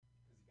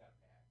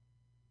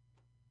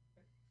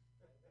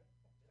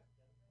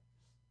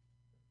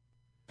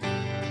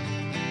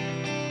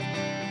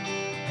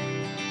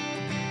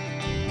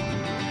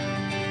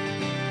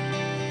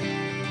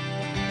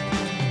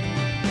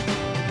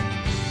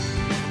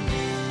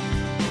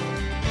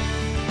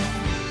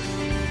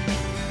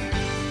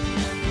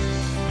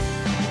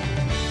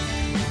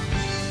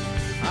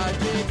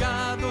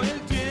llegado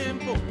el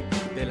tiempo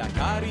de la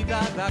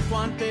caridad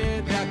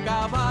acuante, de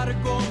acabar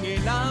con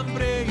el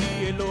hambre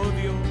y el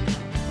odio.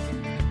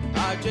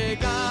 Ha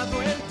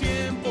llegado el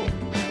tiempo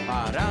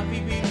para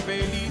vivir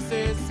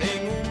felices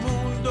en un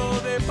mundo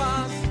de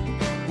paz,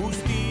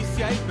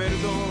 justicia y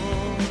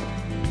perdón.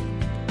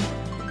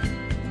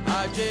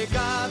 Ha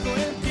llegado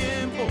el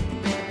tiempo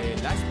de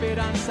la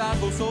esperanza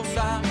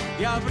gozosa,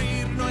 de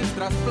abrir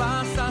nuestras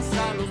plazas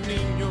a los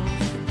niños.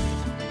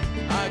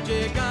 Ha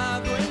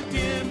llegado el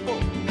tiempo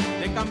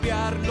de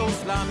cambiar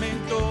los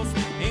lamentos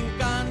en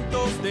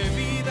cantos de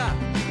vida,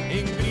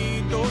 en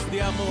gritos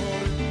de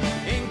amor,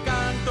 en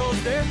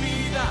cantos de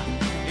vida,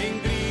 en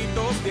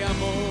gritos de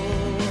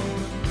amor.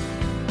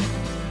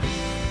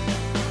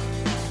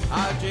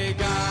 Ha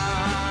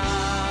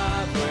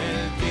llegado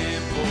el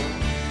tiempo,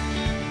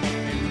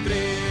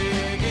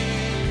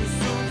 entreguen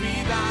su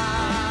vida.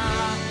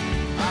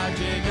 Ha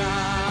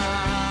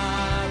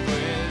llegado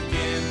el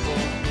tiempo,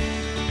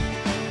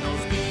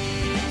 nos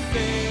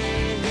dice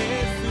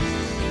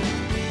Jesús.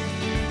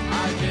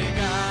 Ha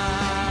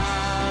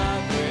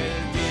llegado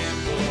el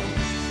tiempo,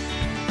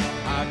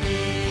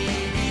 aquí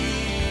y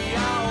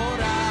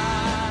ahora.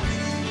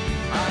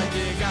 Ha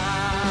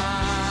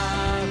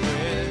llegado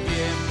el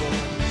tiempo,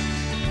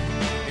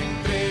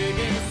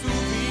 entreguen su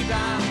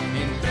vida,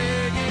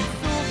 entreguen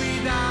su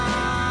vida.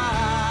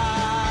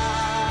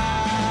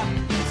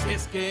 Si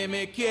es que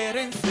me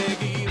quieren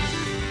seguir.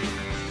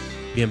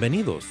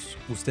 Bienvenidos.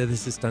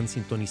 Ustedes están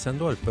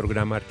sintonizando al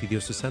programa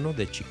arquidiocesano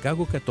de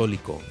Chicago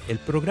Católico, el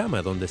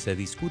programa donde se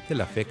discute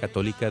la fe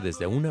católica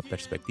desde una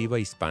perspectiva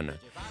hispana,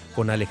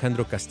 con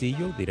Alejandro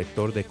Castillo,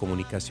 director de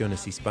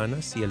Comunicaciones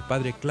Hispanas, y el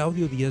padre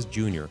Claudio Díaz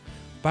Jr.,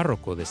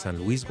 párroco de San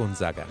Luis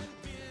Gonzaga.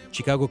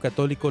 Chicago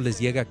Católico les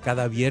llega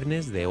cada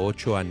viernes de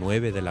 8 a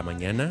 9 de la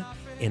mañana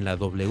en la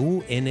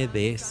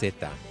WNDZ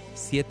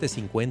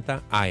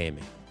 750 AM.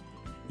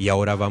 Y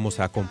ahora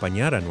vamos a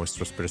acompañar a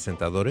nuestros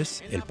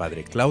presentadores, el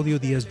padre Claudio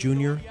Díaz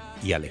Jr.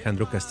 y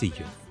Alejandro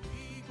Castillo.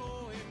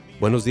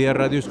 Buenos días,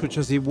 Radio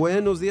Escuchas, y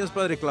buenos días,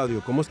 padre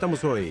Claudio. ¿Cómo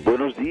estamos hoy?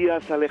 Buenos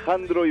días,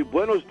 Alejandro, y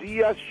buenos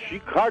días,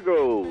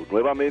 Chicago.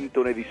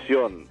 Nuevamente una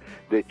edición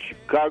de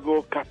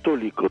Chicago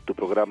Católico, tu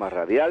programa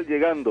radial,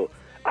 llegando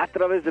a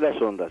través de las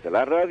ondas de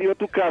la radio a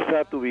tu casa,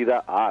 a tu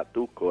vida, a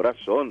tu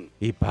corazón.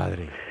 Y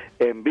padre.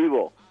 En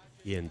vivo.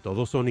 Y en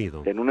todo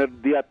sonido. En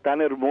un día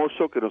tan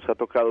hermoso que nos ha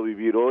tocado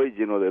vivir hoy,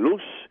 lleno de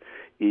luz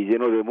y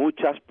lleno de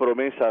muchas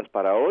promesas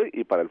para hoy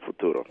y para el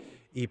futuro.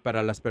 Y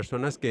para las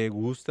personas que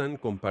gustan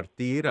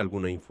compartir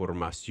alguna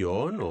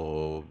información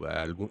o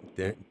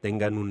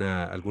tengan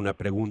alguna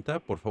pregunta,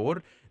 por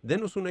favor,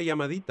 denos una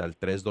llamadita al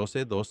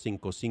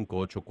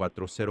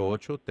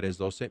 312-255-8408,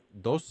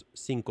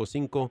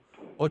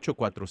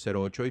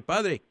 312-255-8408. Y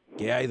padre,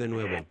 ¿qué hay de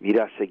nuevo?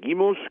 Mira,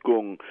 seguimos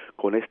con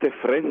este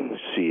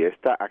frenzy,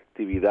 esta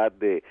actividad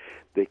de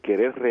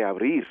querer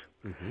reabrir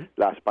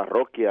las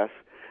parroquias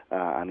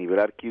a nivel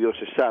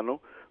arquidiocesano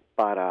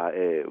para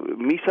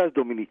misas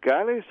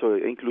dominicales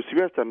e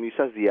inclusive hasta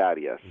misas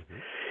diarias.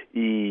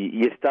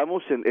 Y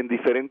estamos en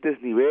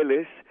diferentes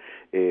niveles.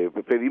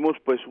 Pedimos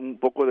pues un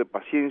poco de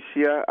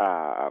paciencia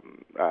a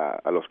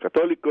los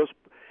católicos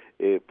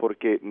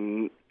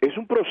porque es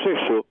un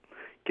proceso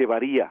que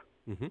varía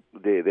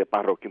de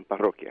parroquia en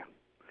parroquia,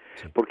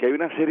 porque hay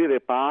una serie de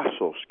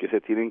pasos que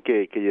se tienen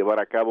que llevar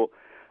a cabo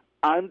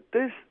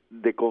antes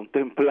de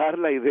contemplar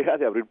la idea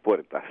de abrir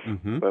puertas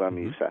para la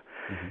misa.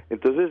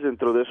 Entonces,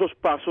 dentro de esos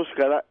pasos,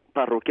 cada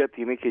parroquia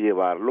tiene que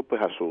llevarlo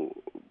pues a su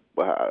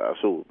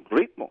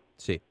ritmo,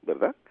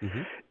 ¿verdad?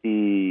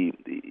 Y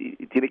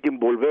tiene que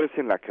envolverse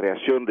en la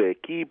creación de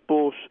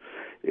equipos,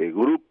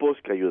 grupos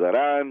que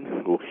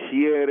ayudarán,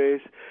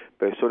 ujieres,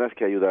 personas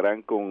que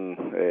ayudarán con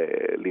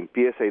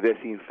limpieza y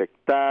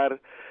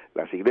desinfectar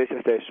las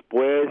iglesias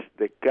después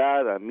de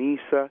cada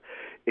misa.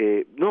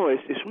 Es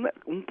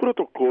un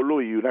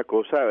protocolo y una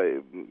cosa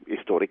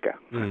histórica.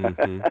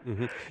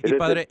 Y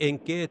padre, ¿en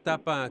qué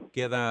etapa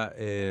queda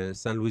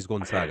San Luis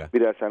Gonzaga?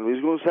 Mira, San Luis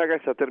Gonzaga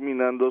está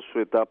terminando su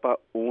etapa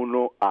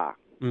 1A,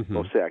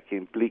 o sea, que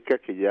implica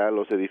que ya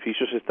los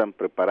edificios están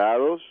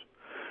preparados,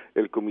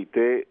 el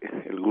comité,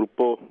 el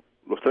grupo,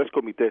 los 3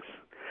 comités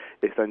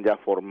están ya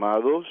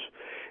formados.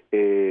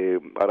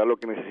 Ahora lo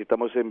que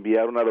necesitamos es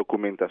enviar una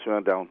documentación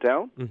a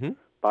Downtown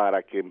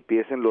para que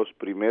empiecen los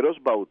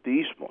primeros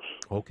bautismos.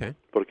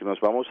 Porque nos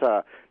vamos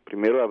a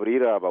primero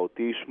abrir a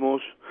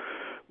bautismos,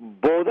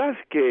 bodas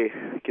que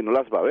no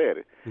las va a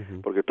haber,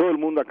 porque todo el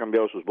mundo ha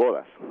cambiado sus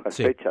bodas, las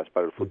fechas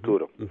para el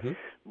futuro.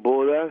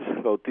 Bodas,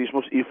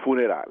 bautismos y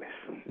funerales,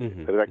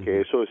 ¿verdad?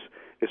 Que eso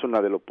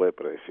nadie lo puede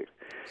predecir.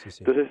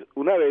 Entonces,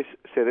 una vez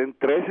se den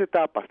 3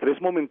 etapas, 3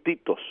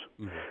 momentitos,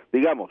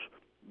 digamos,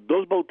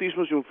 2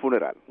 bautismos y un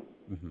funeral,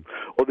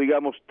 o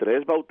digamos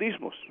 3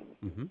 bautismos,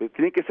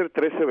 tienen que ser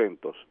 3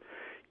 eventos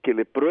que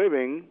le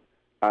prueben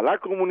a la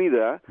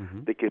comunidad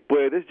de que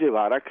puedes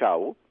llevar a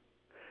cabo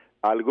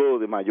algo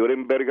de mayor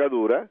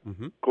envergadura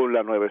con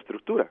la nueva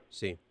estructura.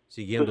 Sí,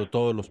 siguiendo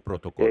todos los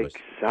protocolos.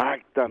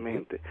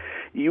 Exactamente.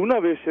 Y una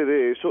vez se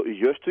dé eso, y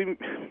yo estoy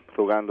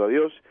rogando a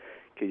Dios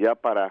que ya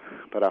para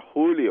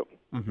julio,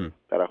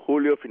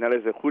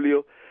 finales de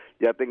julio,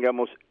 ya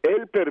tengamos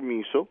el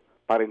permiso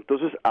para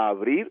entonces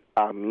abrir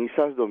a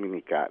misas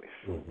dominicales.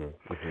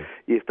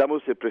 Y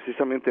estamos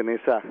precisamente en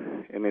esa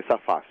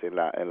fase, en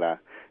la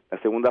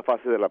segunda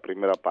fase de la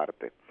primera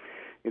parte.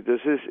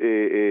 Entonces,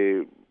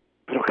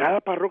 pero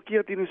cada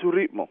parroquia tiene su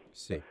ritmo.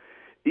 Sí.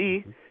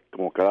 Y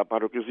como cada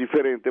parroquia es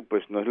diferente,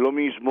 pues no es lo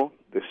mismo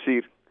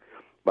decir,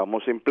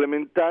 vamos a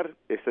implementar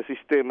este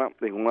sistema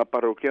en una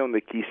parroquia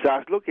donde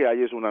quizás lo que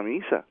hay es una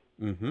misa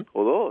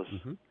o dos.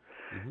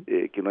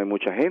 Que no hay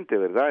mucha gente,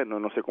 ¿verdad?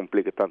 No se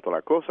complique tanto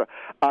la cosa.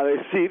 A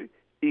decir,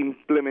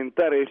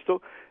 implementar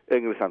esto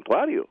en el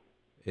santuario.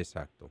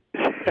 Exacto.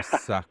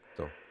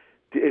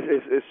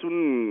 Es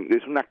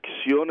una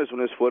acción, es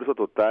un esfuerzo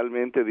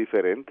totalmente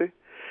diferente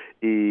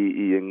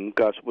y en un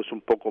caso pues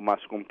un poco más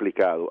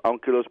complicado.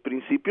 Aunque los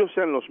principios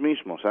sean los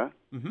mismos,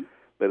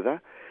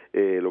 ¿verdad?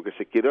 Lo que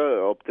se quiere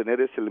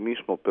obtener es el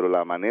mismo, pero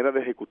la manera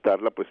de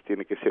ejecutarla pues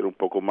tiene que ser un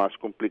poco más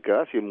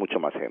complicada si hay mucha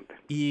más gente.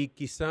 Y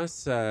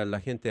quizás la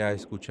gente ha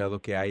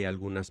escuchado que hay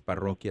algunas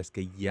parroquias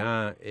que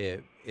ya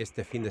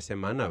este fin de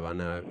semana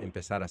van a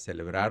empezar a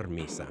celebrar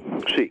misa.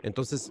 Sí.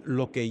 Entonces,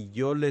 lo que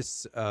yo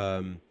les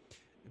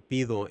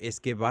pido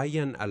es que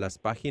vayan a las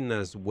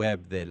páginas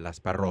web de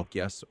las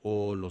parroquias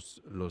o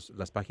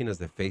las páginas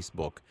de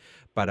Facebook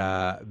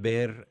para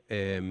ver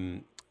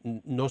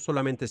no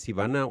solamente si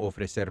van a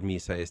ofrecer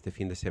misa este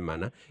fin de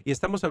semana, y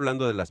estamos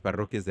hablando de las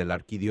parroquias de la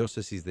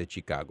Arquidiócesis de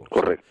Chicago.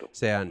 Correcto.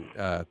 Sean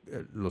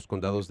los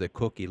condados de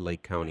Cook y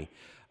Lake County.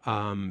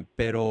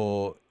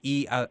 Pero,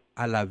 y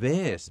a la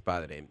vez,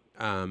 padre,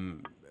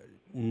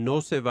 no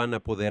se van a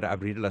poder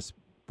abrir las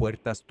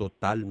puertas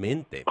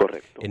totalmente.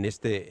 Correcto. En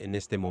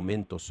este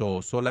momento.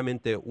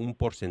 Solamente un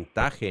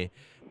porcentaje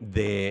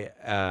de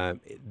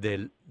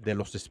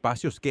los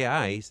espacios que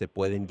hay se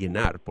pueden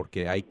llenar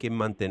porque hay que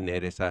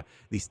mantener esa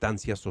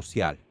distancia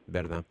social,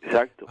 ¿verdad?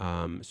 Exacto.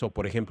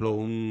 Por ejemplo,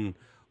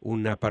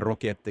 una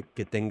parroquia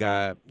que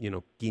tenga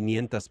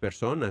 500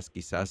 personas,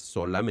 quizás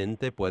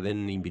solamente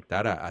pueden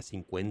invitar a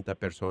 50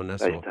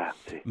 personas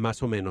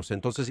más o menos.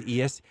 Entonces, y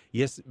es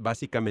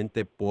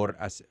básicamente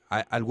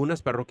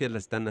algunas parroquias la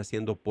están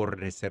haciendo por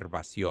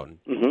reservación,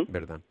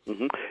 ¿verdad?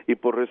 Y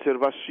por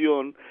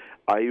reservación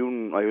hay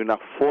una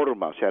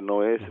forma, o sea,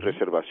 no es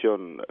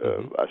reservación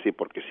así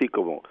porque sí,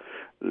 como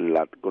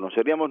la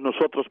conoceríamos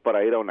nosotros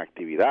para ir a una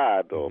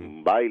actividad o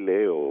un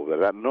baile o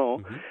verdad, no,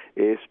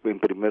 es en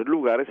primer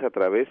lugar es a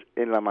través,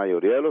 en la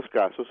mayoría de los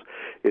casos,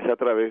 es a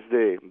través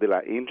de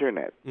la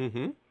internet,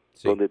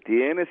 donde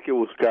tienes que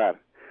buscar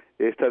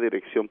esta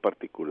dirección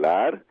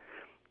particular,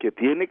 que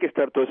tiene que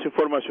estar toda esa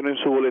información en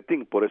su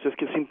boletín, por eso es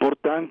que es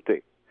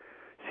importante.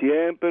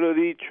 Siempre lo he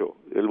dicho,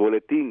 el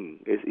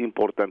boletín es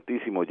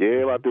importantísimo.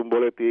 Llévate un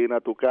boletín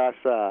a tu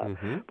casa,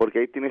 porque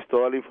ahí tienes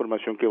toda la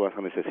información que vas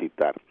a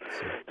necesitar.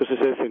 Entonces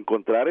es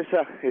encontrar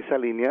esa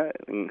línea,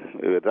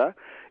 ¿verdad?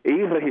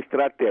 Y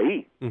registrarte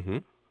ahí.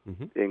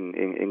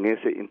 En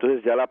ese.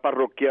 Entonces ya la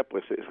parroquia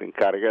pues se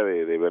encarga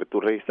de ver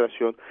tu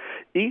registración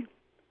y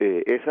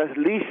esas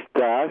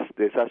listas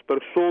de esas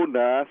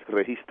personas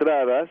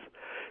registradas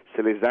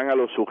se les dan a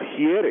los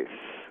sugieres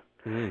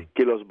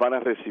que los van a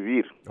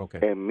recibir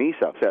en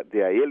misa. O sea,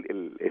 de ahí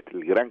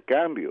el gran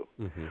cambio.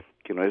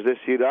 Que no es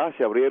decir,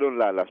 se abrieron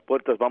las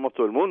puertas, vamos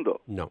todo el mundo.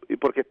 No. Y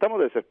porque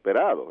estamos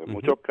desesperados. En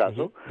muchos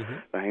casos,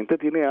 la gente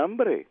tiene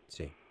hambre.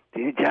 Sí.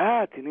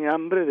 Tiene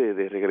hambre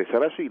de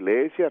regresar a su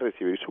iglesia,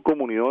 recibir su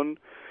comunión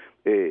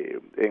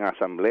en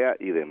asamblea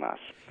y demás.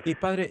 Y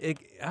padre,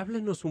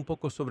 háblanos un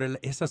poco sobre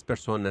esas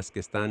personas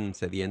que están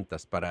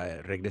sedientas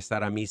para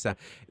regresar a misa.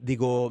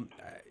 Digo,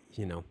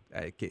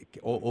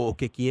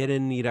 que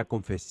quieren ir a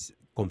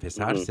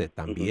confesarse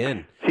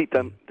también. Sí,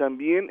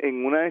 también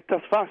en una de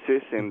estas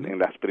fases, en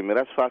las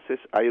primeras fases,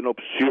 hay una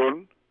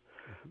opción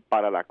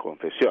para la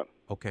confesión.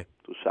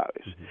 Tú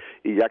sabes.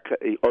 Y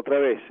otra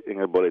vez, en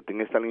el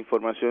boletín está la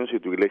información si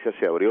tu iglesia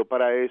se abrió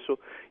para eso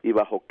y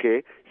bajo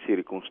qué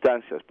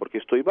circunstancias. Porque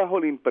estoy bajo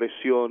la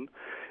impresión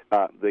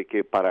de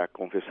que para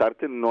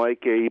confesarte no hay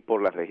que ir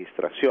por la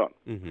registración,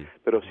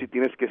 pero sí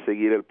tienes que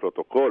seguir el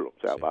protocolo. O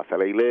sea, vas a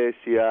la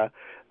iglesia,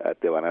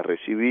 te van a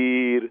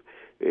recibir,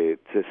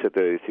 se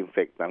te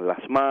desinfectan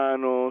las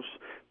manos,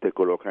 te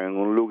colocan en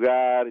un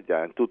lugar,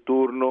 ya en tu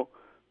turno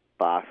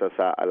pasas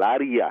al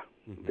área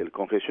del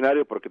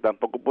confesionario, porque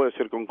tampoco puede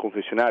ser con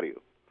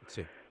confesionario.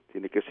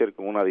 Tiene que ser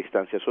con una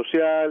distancia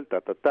social,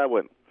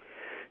 bueno.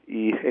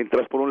 Y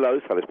entras por un lado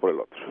y sales por el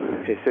otro.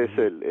 Ese es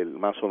el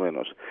más o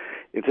menos.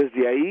 Entonces,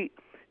 de ahí,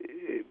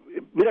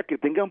 mira, que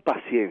tengan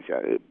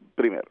paciencia,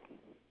 primero.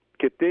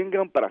 Que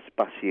tengan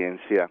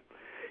paciencia,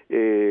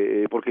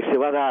 porque se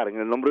va a dar en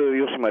el nombre de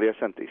Dios y María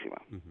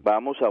Santísima.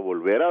 Vamos a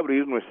volver a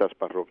abrir nuestras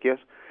parroquias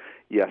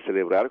y a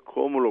celebrar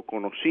como lo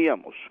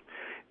conocíamos.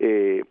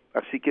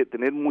 Así que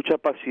tener mucha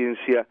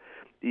paciencia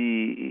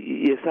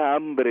y esa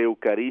hambre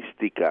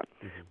eucarística,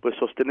 pues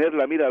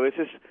sostenerla. Mira, a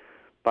veces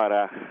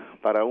para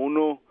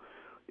uno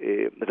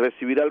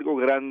recibir algo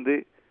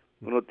grande,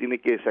 uno tiene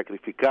que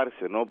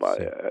sacrificarse, ¿no?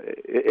 Sí.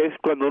 Es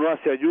cuando uno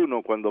hace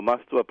ayuno, cuando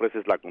más tú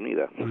aprecias la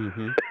comida.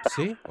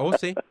 Sí,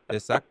 sí,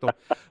 exacto.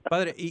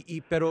 Padre,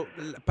 pero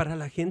para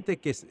la gente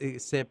que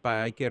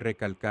sepa, hay que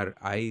recalcar,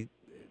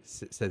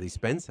 se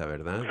dispensa,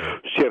 ¿verdad?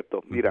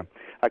 Cierto, mira,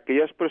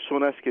 aquellas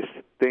personas que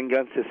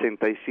tengan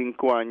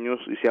 65 años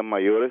y sean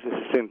mayores de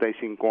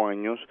 65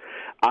 años,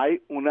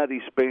 hay una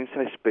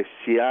dispensa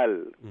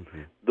especial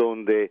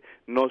donde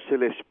no se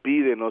les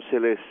pide, no se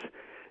les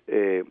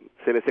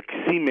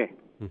exime,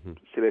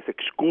 se les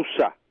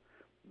excusa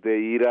de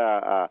ir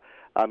a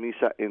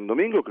misa en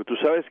domingo, que tú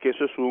sabes que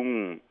eso es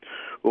un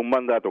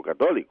mandato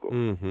católico,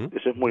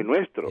 eso es muy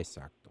nuestro.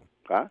 Exacto.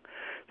 ¿Ah?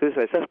 Entonces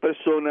a esas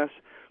personas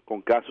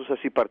con casos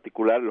así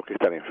particulares, los que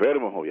están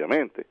enfermos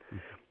obviamente,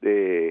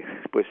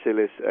 pues se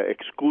les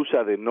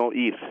excusa de no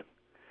ir,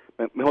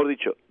 mejor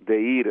dicho, de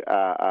ir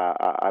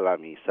a la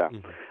misa.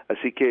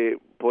 Así que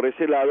por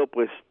ese lado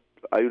pues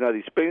hay una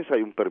dispensa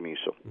y un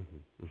permiso.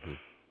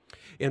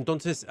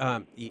 Entonces,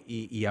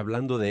 y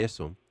hablando de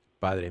eso,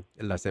 padre,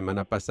 la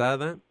semana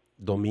pasada,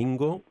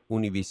 domingo,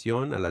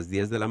 Univisión a las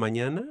 10 de la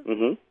mañana,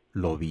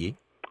 lo vi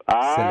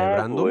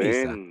celebrando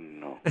misa.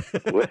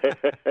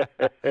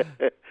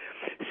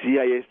 Sí,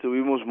 ahí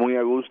estuvimos muy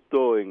a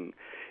gusto en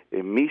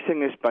misa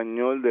en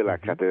español de la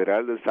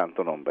Catedral del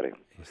Santo Nombre.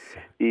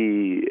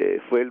 Y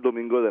fue el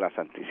domingo de la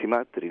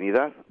Santísima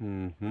Trinidad.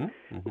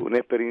 Una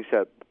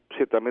experiencia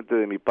ciertamente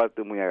de mi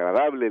parte muy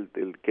agradable,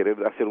 el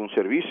querer hacer un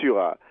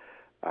servicio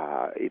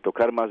y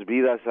tocar más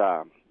vidas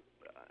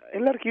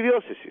en la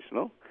arquidiócesis,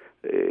 ¿no?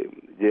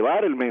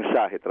 Llevar el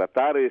mensaje,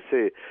 tratar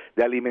de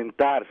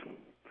alimentar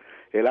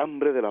el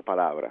hambre de la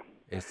palabra.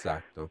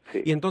 Exacto.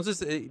 Sí. Y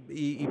entonces,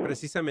 y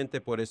precisamente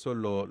por eso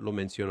lo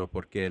menciono,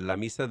 porque la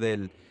misa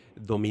del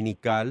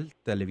dominical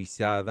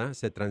televisada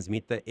se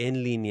transmite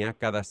en línea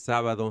cada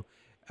sábado,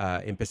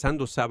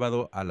 empezando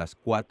sábado a las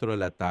 4 de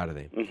la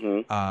tarde.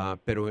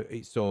 Pero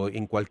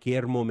en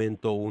cualquier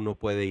momento uno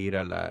puede ir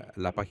a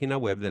la página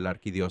web de la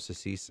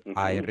arquidiócesis,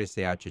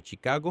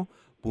 archchicago.org,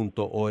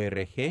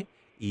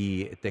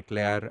 y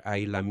teclear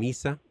ahí la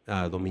misa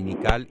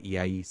dominical, y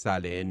ahí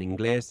sale en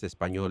inglés,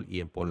 español y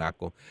en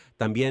polaco.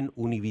 También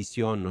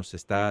Univisión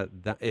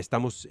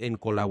estamos en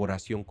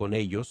colaboración con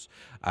ellos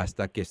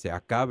hasta que se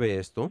acabe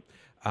esto,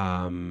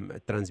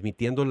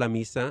 transmitiendo la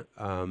misa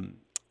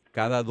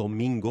cada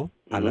domingo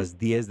a las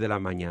 10 de la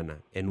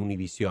mañana en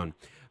Univisión.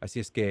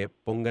 Así es que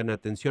pongan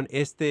atención.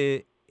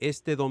 Este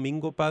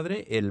domingo,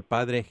 padre, el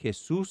padre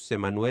Jesús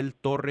Emanuel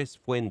Torres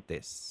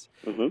Fuentes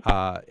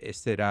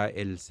será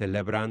el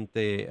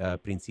celebrante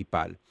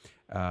principal.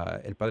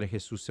 El padre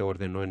Jesús se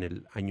ordenó en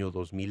el año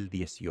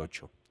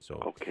 2018.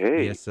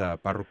 Y es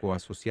párroco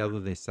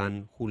asociado de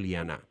San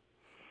Juliana.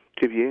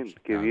 Qué bien,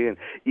 qué bien.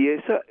 Y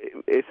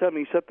esa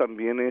misa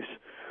también es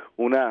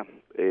una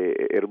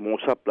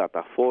hermosa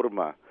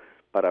plataforma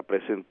para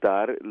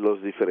presentar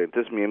los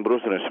diferentes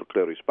miembros de nuestro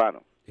clero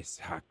hispano.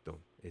 Exacto.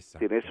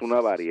 Tienes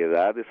una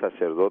variedad de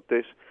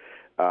sacerdotes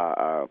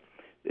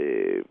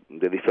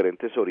de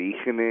diferentes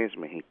orígenes,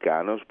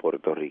 mexicanos,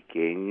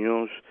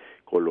 puertorriqueños,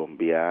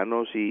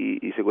 colombianos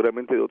y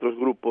seguramente de otros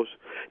grupos.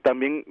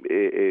 También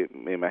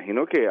me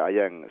imagino que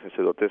hayan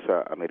sacerdotes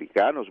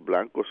americanos,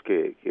 blancos,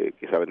 que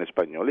saben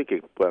español y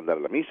que puedan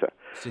dar la misa.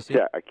 Sí. O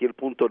sea, aquí el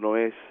punto no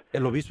es...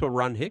 El obispo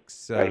Ron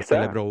Hicks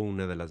celebró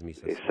una de las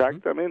misas.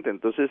 Exactamente.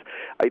 Entonces,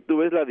 ahí tú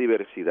ves la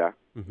diversidad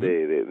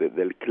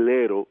del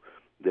clero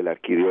de la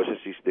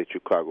arquidiócesis de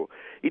Chicago.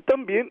 Y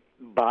también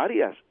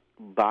varias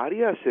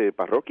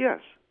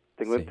parroquias.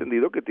 Tengo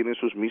entendido que tienen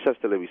sus misas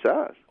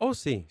televisadas. Oh,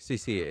 sí,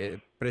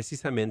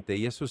 precisamente.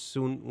 Y eso es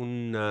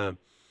un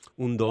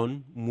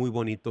don muy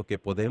bonito que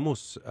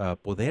podemos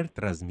poder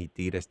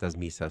transmitir estas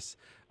misas,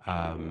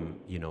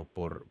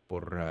 por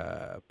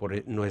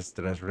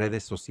nuestras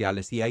redes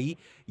sociales. Y ahí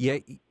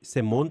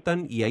se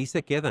montan y ahí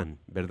se quedan,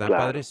 ¿verdad,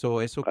 claro. padre?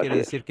 Eso quiere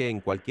decir que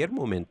en cualquier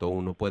momento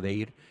uno puede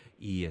ir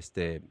y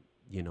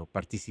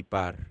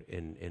participar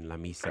en la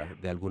misa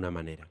de alguna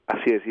manera.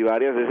 Así es, y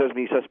varias de esas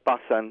misas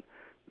pasan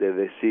de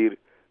decir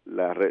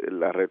la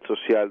red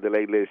social de la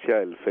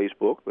iglesia, el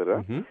Facebook,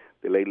 ¿verdad?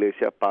 De la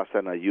iglesia,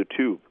 pasan a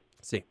YouTube.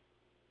 Sí.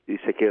 Y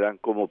se quedan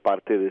como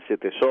parte de ese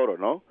tesoro,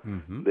 ¿no?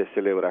 De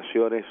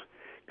celebraciones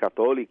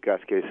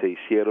católicas que se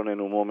hicieron en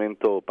un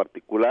momento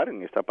particular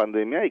en esta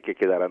pandemia y que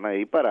quedarán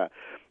ahí para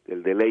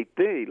el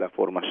deleite y la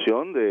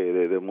formación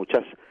de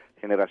muchas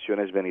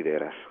generaciones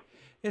venideras.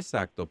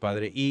 Exacto,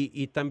 padre.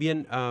 Y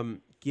también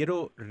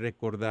quiero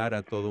recordar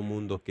a todo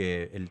mundo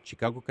que el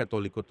Chicago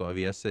Católico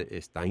todavía se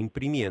está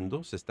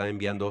imprimiendo, se está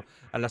enviando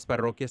a las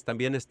parroquias.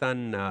 También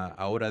están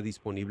ahora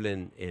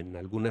disponibles en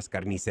algunas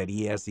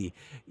carnicerías y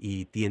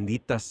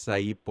tienditas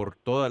ahí por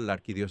toda la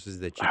arquidiócesis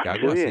de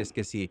Chicago. Así es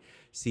que si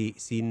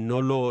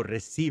no lo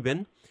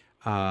reciben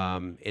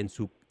en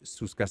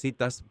sus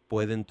casitas,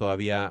 pueden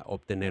todavía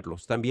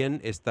obtenerlos. También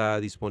está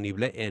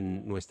disponible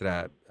en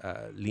nuestra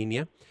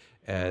línea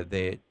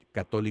de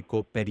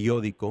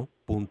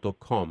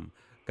católicoperiódico.com,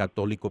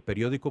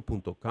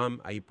 catolicoperiódico.com.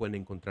 Ahí pueden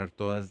encontrar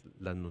todas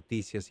las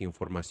noticias e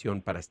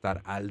información para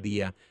estar al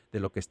día de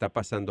lo que está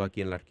pasando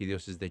aquí en la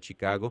Arquidiócesis de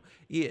Chicago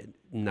y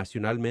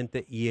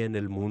nacionalmente y en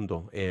el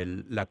mundo.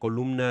 La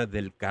columna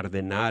del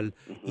cardenal,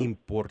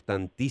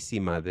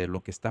 importantísima de lo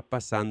que está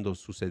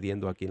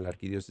sucediendo aquí en la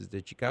Arquidiócesis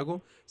de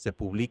Chicago, se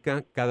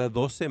publica cada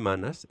 2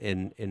 semanas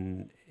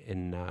en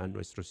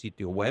nuestro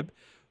sitio web.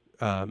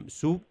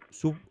 Su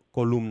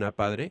columna,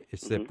 padre,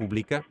 se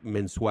publica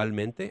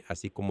mensualmente,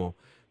 así como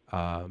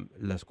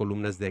las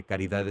columnas de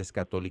Caridades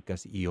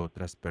Católicas y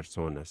otras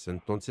personas.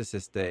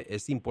 Entonces,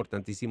 es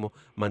importantísimo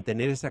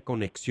mantener esa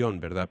conexión,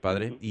 ¿verdad,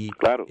 padre? Y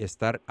claro,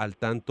 estar al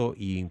tanto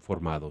y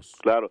informados.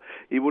 Claro,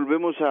 y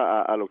volvemos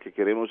a lo que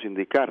queremos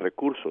indicar,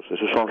 recursos.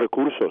 Esos son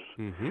recursos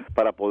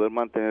para poder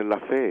mantener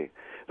la fe,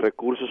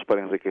 recursos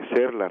para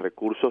enriquecerla,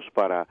 recursos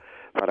para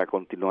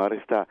continuar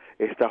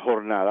esta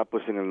jornada,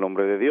 pues en el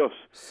nombre de Dios.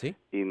 Sí.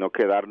 Y no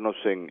quedarnos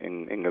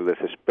en el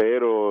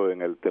desespero,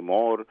 en el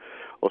temor.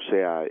 O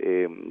sea,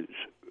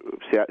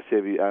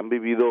 se han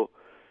vivido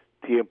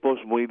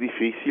tiempos muy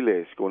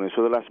difíciles con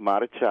eso de las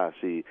marchas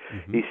y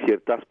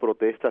ciertas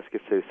protestas que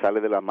se sale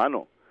de la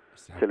mano.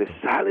 Exacto. Se les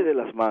sale de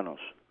las manos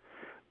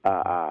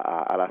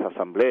a las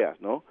asambleas,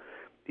 ¿no?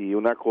 Y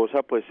una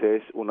cosa, pues,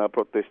 es una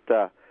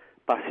protesta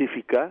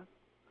pacífica,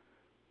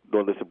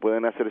 donde se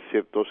pueden hacer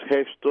ciertos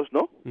gestos,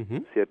 ¿no?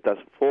 Ciertas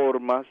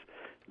formas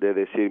de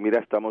decir, mira,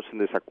 estamos en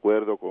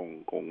desacuerdo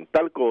con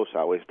tal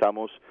cosa, o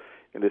estamos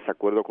en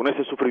desacuerdo con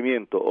ese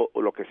sufrimiento,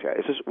 o lo que sea.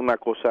 Eso es una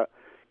cosa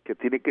que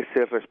tiene que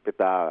ser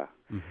respetada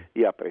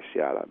y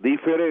apreciada.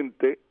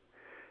 Diferente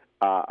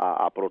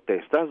a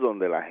protestas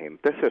donde la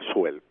gente se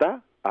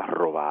suelta a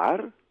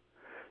robar,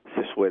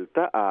 se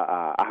suelta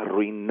a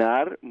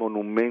arruinar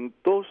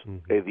monumentos,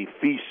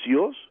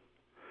 edificios.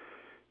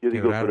 Yo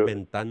digo, pero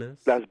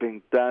ventanas. Las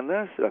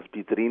ventanas, las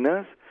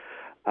vitrinas,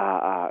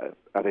 a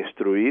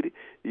destruir.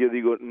 Y yo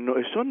digo, no,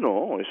 eso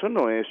no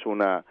es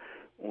una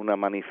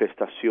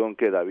manifestación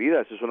que da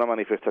vida, eso es una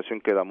manifestación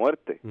que da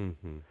muerte.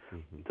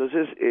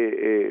 Entonces,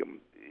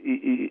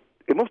 y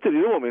hemos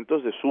tenido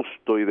momentos de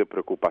susto y de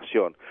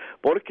preocupación,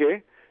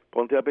 porque,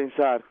 ponte a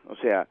pensar, o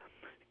sea,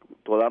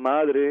 toda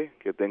madre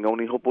que tenga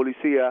un hijo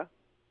policía,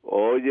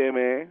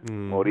 óyeme,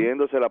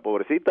 muriéndose la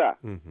pobrecita,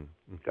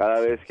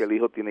 cada vez que el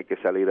hijo tiene que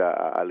salir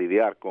a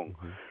lidiar con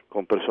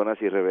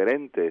personas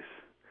irreverentes.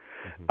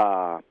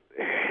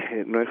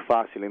 No es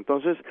fácil.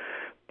 Entonces,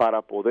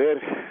 para poder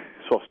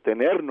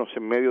sostenernos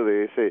en medio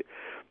de ese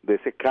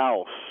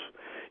caos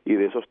y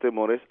de esos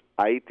temores,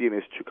 ahí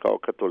tienes Chicago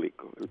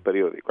Católico, el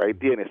periódico, ahí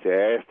tienes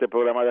este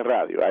programa de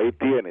radio, ahí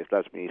tienes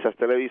las misas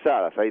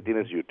televisadas, ahí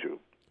tienes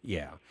YouTube.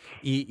 Yeah.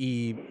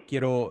 Y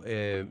quiero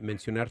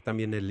mencionar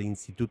también el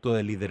Instituto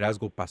de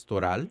Liderazgo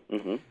Pastoral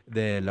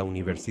de la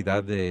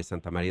Universidad de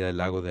Santa María del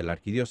Lago de la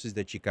Arquidiócesis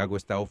de Chicago.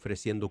 Está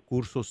ofreciendo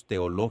cursos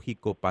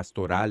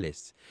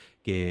teológico-pastorales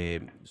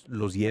que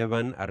los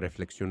llevan a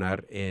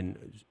reflexionar en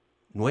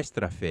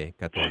nuestra fe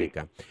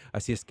católica.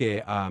 Así es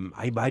que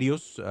hay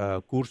varios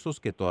cursos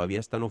que todavía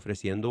están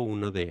ofreciendo,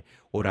 uno de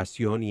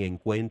oración y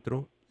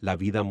encuentro, la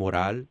vida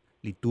moral,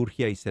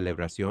 liturgia y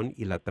celebración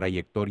y la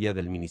trayectoria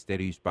del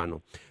ministerio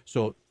hispano.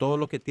 Todo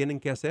lo que tienen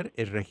que hacer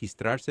es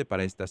registrarse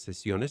para estas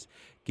sesiones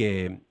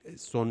que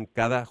son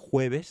cada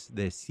jueves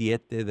de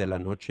 7 de la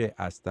noche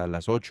hasta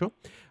las 8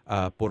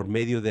 por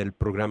medio del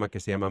programa que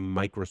se llama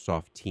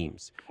Microsoft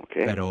Teams.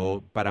 Okay.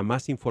 Pero para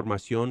más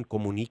información,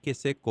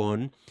 comuníquese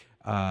con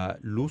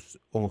Luz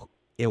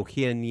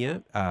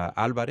Eugenia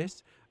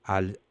Álvarez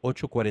al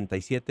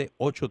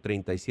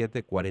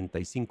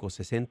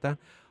 847-837-4560,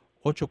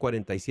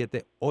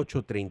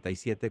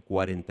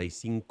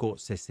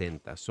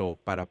 847-837-4560.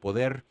 Para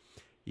poder,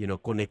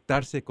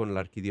 conectarse con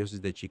la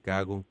Arquidiócesis de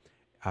Chicago,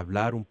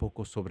 hablar un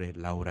poco sobre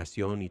la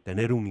oración y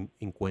tener un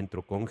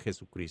encuentro con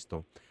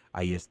Jesucristo,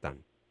 ahí están.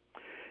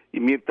 Y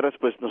mientras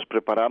pues nos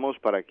preparamos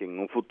para que en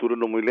un futuro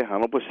no muy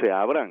lejano pues se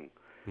abran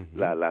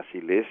las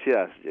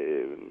iglesias,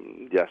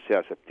 ya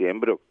sea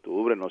septiembre,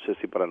 octubre, no sé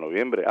si para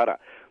noviembre. Ahora,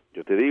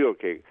 yo te digo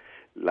que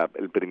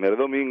el primer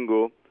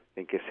domingo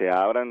en que se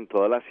abran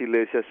todas las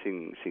iglesias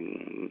sin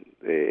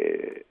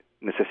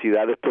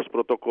necesidad de estos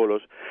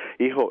protocolos,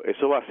 hijo,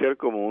 eso va a ser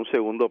como un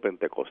segundo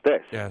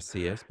Pentecostés.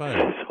 Así es,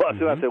 padre. Eso va a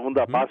ser la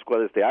segunda Pascua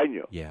de este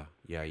año. Ya.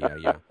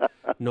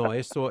 No,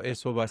 eso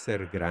va a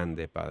ser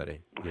grande,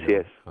 padre. Así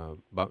es.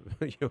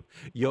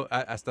 Yo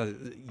hasta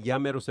ya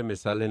mero se me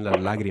salen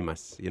las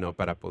lágrimas,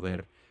 para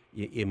poder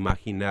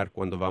imaginar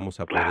cuando vamos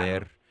a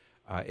poder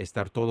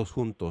estar todos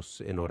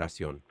juntos en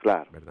oración.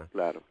 Claro, ¿verdad?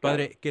 Claro.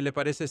 Padre, ¿qué le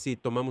parece si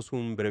tomamos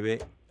un breve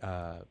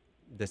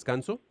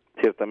descanso?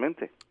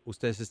 Ciertamente.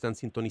 Ustedes están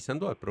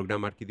sintonizando al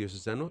programa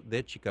arquidiocesano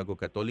de Chicago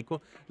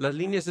Católico. Las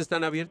líneas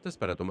están abiertas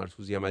para tomar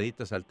sus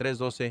llamaditas al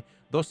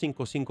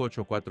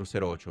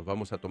 312-255-8408.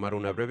 Vamos a tomar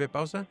una breve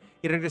pausa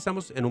y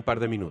regresamos en un par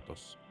de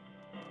minutos.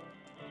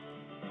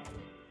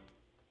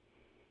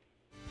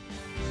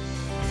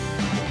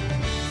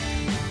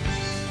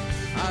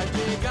 Ha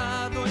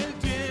llegado el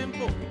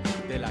tiempo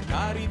de la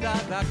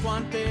caridad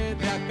acuante,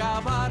 de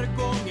acabar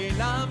con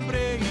el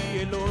hambre y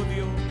el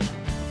odio.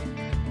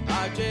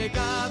 Ha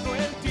llegado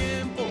el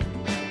tiempo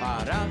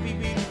para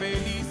vivir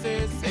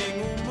felices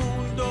en un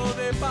mundo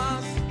de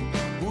paz,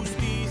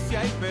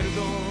 justicia y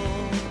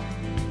perdón.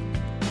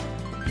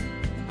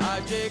 Ha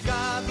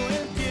llegado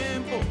el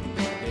tiempo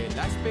de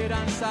la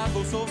esperanza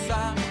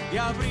gozosa de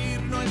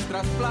abrir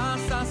nuestras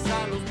plazas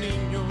a los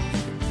niños.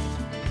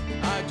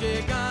 Ha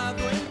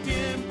llegado el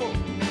tiempo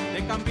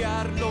de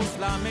cambiar los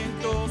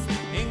lamentos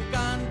en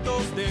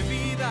cantos de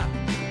vida,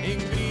 en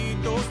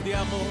gritos de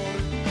amor,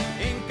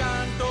 en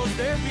cantos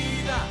de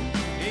vida,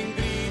 en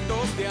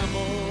gritos de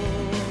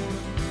amor.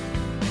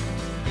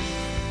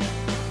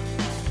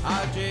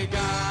 Ha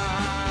llegado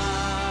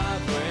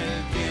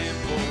el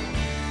tiempo,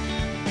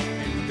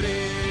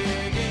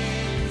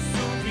 entreguen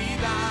su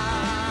vida.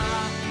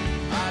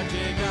 Ha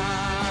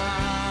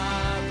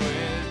llegado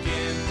el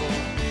tiempo,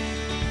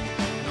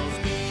 nos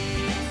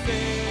dice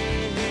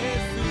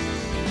Jesús.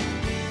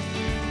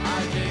 Ha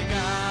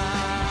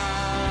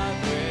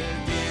llegado el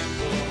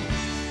tiempo,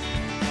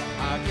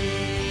 aquí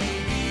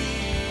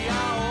y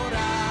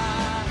ahora.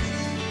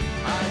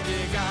 Ha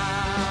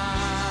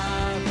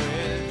llegado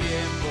el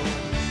tiempo,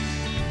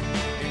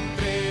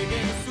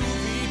 entreguen su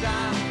vida,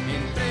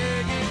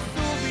 entreguen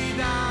su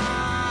vida.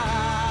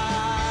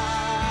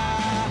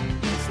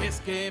 Si es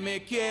que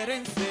me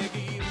quieren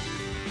seguir.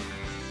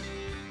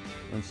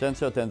 Un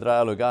censo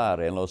tendrá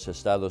lugar en los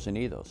Estados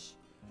Unidos.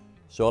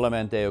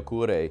 Solamente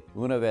ocurre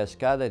una vez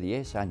cada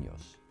 10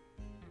 años.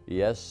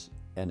 Y es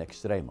en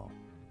extremo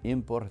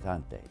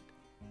importante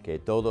que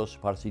todos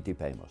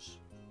participemos.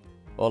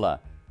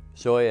 Hola,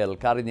 soy el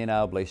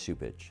Cardenal Blaise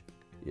Cupich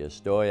y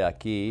estoy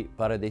aquí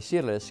para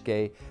decirles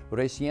que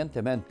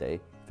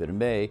recientemente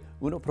firmé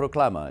una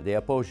proclama de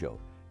apoyo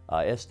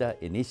a esta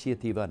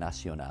iniciativa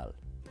nacional.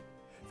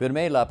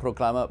 Firmé la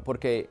proclama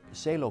porque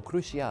sé lo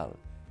crucial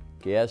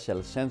que es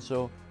el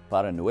censo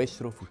para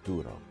nuestro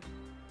futuro.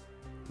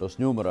 Los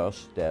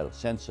números del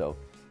censo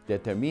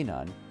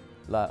determinan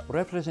la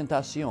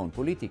representación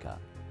política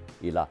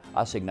y la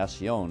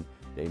asignación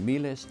de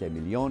miles de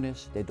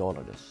millones de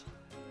dólares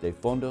de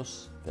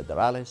fondos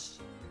federales,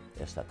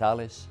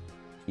 estatales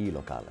y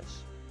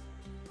locales.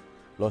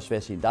 Los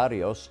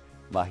vecindarios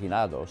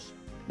marginados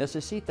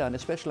necesitan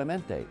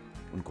especialmente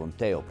un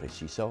conteo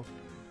preciso,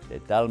 de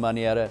tal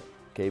manera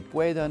que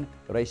puedan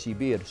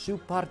recibir su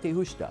parte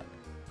justa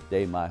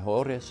de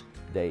mejoras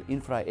de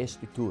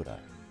infraestructura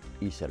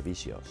y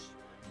servicios.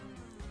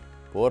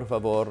 Por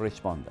favor,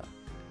 responda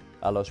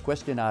a los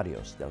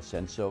cuestionarios del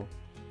Censo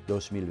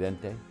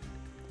 2020.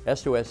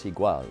 Esto es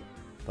igual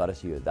para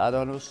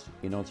ciudadanos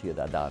y no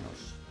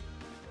ciudadanos.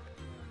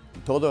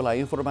 Toda la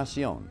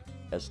información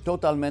es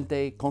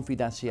totalmente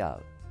confidencial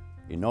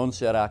y no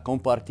será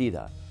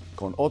compartida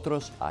con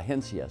otras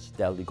agencias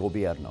del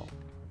gobierno.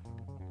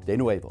 De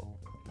nuevo,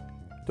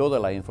 toda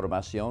la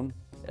información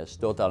es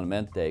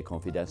totalmente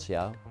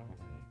confidencial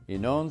y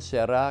no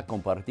será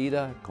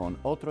compartida con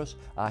otras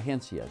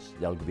agencias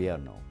del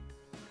gobierno.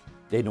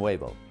 De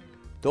nuevo,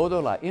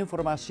 toda la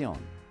información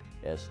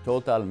es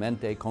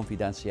totalmente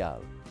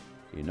confidencial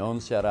y no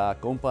será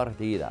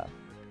compartida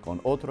con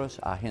otras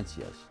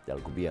agencias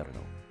del gobierno.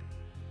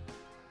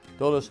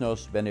 Todos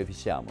nos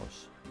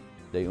beneficiamos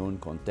de un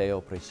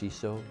conteo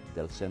preciso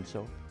del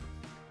censo.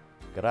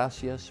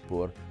 Gracias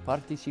por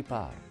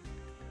participar.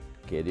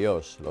 Que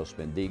Dios los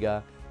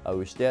bendiga a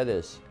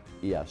ustedes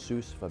y a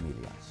sus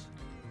familias.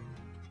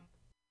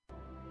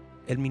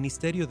 El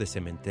Ministerio de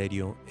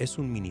Cementerio es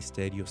un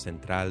ministerio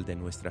central de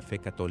nuestra fe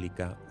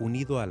católica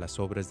unido a las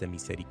obras de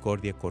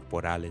misericordia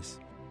corporales.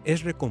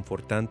 Es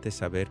reconfortante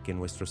saber que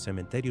nuestros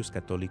cementerios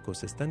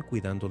católicos están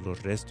cuidando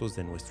los restos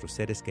de nuestros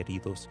seres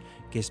queridos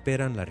que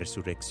esperan la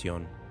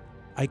resurrección.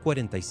 Hay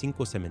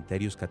 45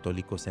 cementerios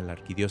católicos en la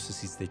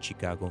Arquidiócesis de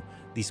Chicago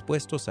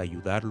dispuestos a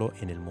ayudarlo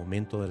en el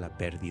momento de la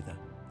pérdida.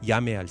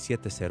 Llame al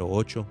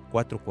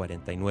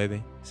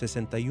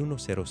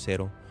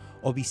 708-449-6100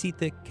 o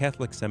visite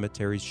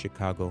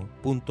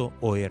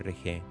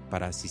catholiccemeterieschicago.org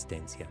para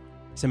asistencia.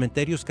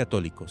 Cementerios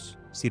Católicos,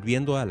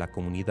 sirviendo a la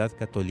comunidad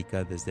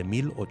católica desde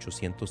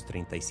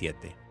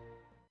 1837.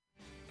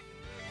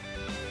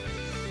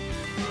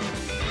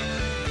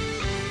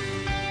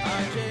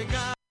 Ha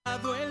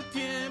llegado el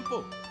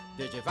tiempo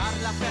de llevar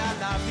la fe a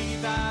la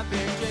vida,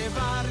 de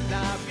llevar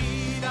la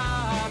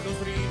vida a los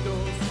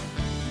ritos.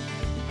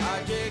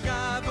 Ha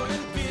llegado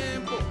el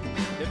tiempo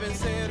de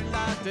vencer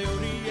la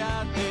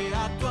teoría, de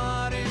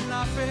actuar en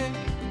la fe,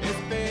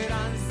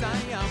 esperanza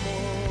y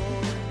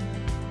amor.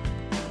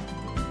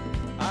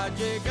 Ha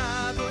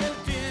llegado el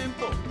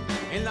tiempo,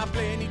 en la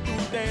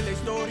plenitud de la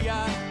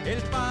historia,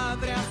 el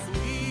Padre a su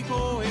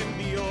Hijo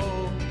envió.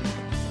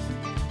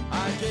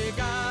 Ha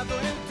llegado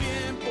el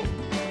tiempo,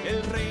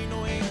 el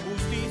reino en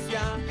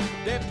justicia,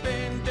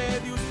 depende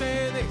de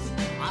ustedes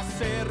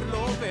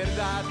hacerlo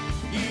verdad.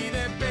 Y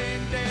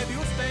depende de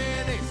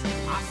ustedes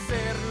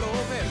hacerlo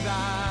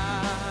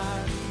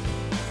verdad.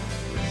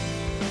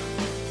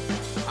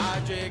 Ha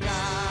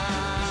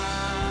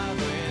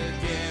llegado el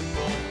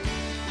tiempo,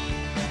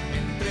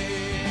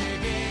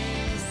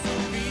 entreguen su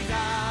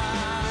vida.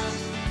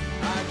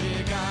 Ha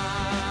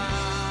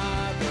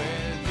llegado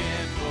el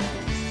tiempo,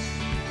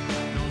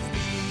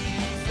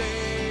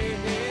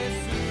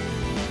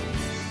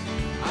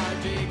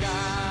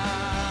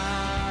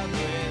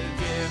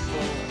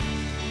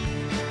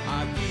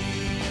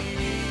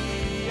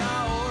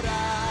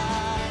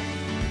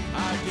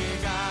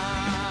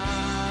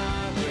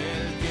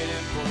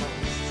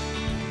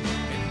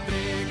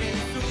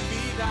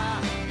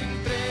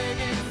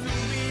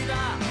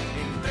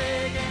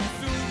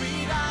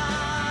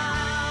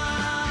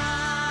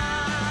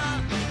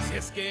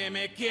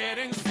 me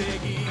quieren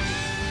seguir.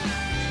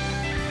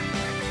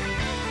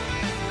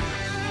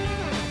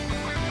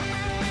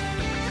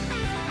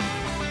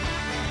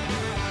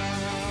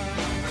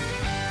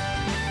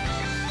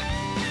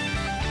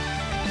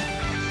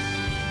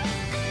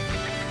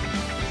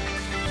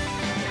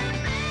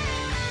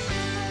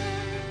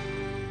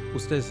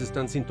 Ustedes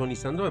están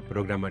sintonizando el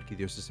programa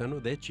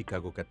arquidiocesano de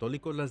Chicago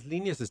Católico. Las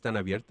líneas están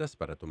abiertas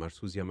para tomar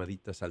sus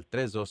llamaditas al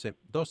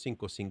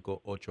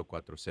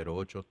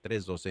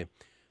 312-255-8408,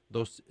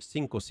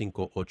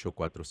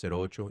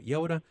 312-255-8408. Y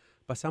ahora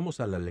pasamos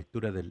a la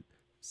lectura del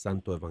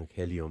Santo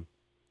Evangelio.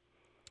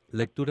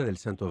 Lectura del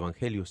Santo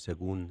Evangelio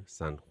según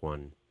San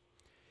Juan.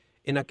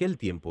 En aquel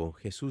tiempo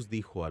Jesús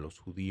dijo a los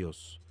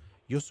judíos: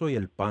 Yo soy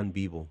el pan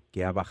vivo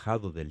que ha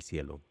bajado del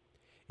cielo.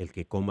 El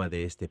que coma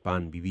de este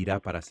pan vivirá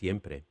para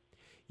siempre.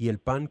 Y el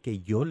pan que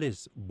yo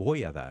les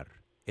voy a dar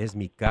es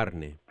mi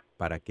carne,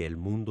 para que el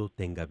mundo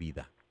tenga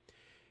vida.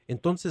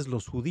 Entonces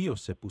los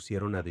judíos se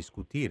pusieron a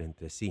discutir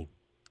entre sí: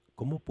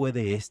 ¿Cómo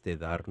puede éste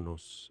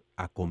darnos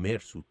a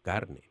comer su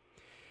carne?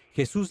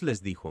 Jesús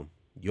les dijo: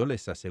 Yo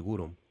les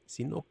aseguro,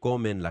 si no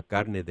comen la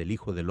carne del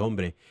Hijo del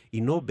Hombre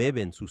y no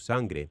beben su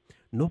sangre,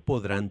 no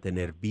podrán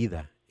tener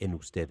vida en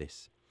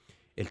ustedes.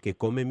 El que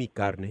come mi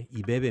carne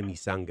y bebe mi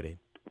sangre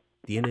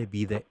tiene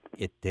vida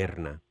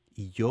eterna,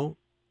 y yo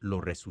lo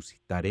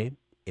resucitaré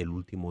el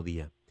último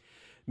día.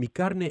 Mi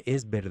carne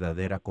es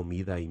verdadera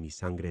comida y mi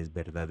sangre es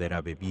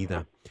verdadera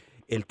bebida.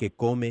 El que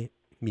come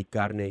mi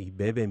carne y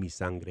bebe mi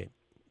sangre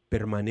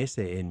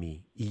permanece en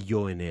mí y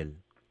yo en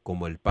él.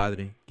 Como el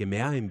Padre que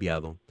me ha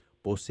enviado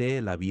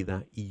posee la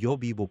vida y yo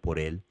vivo por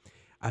él,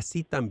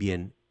 así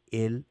también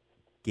el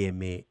que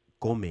me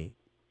come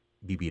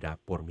vivirá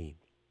por mí.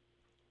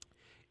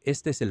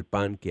 Este es el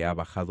pan que ha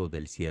bajado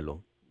del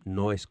cielo.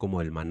 No es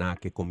como el maná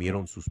que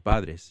comieron sus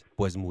padres,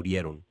 pues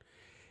murieron.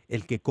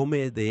 El que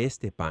come de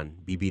este pan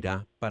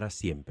vivirá para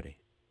siempre.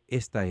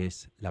 Esta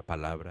es la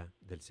palabra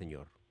del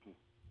Señor.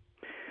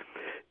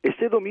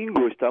 Este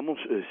domingo estamos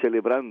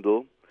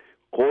celebrando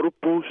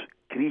Corpus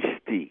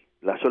Christi,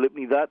 la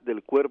solemnidad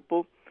del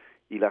cuerpo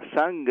y la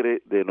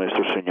sangre de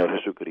nuestro Señor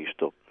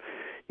Jesucristo.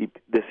 Y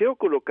deseo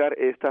colocar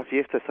esta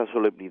fiesta, esta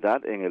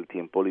solemnidad en el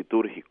tiempo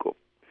litúrgico.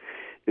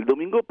 El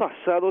domingo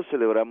pasado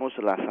celebramos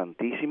la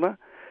Santísima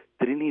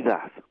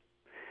Trinidad.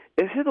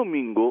 Ese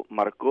domingo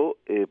marcó,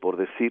 por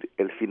decir,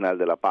 el final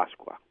de la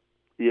Pascua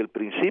y el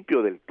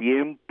principio del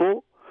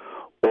tiempo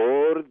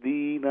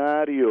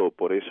ordinario.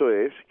 Por eso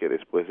es que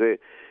después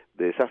de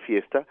esa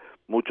fiesta,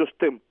 muchos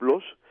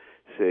templos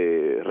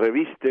se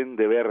revisten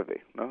de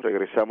verde, ¿no?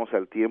 Regresamos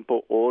al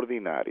tiempo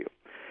ordinario.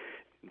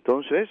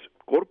 Entonces,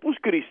 Corpus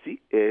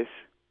Christi es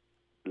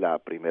la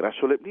primera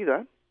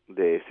solemnidad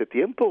de ese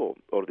tiempo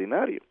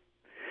ordinario.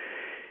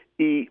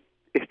 Y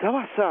está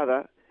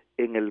basada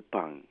en el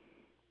pan.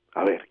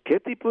 A ver, ¿qué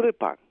tipo de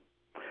pan?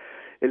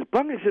 El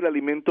pan es el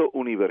alimento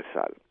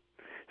universal.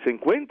 Se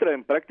encuentra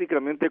en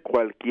prácticamente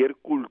cualquier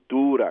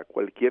cultura,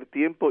 cualquier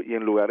tiempo y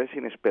en lugares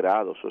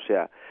inesperados. O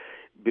sea,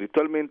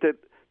 virtualmente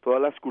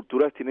todas las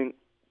culturas tienen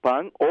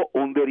pan o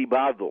un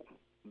derivado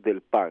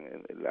del pan.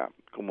 En la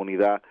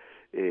comunidad,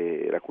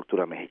 la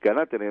cultura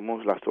mexicana,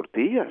 tenemos las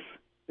tortillas.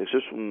 Eso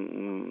es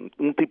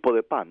un tipo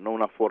de pan, no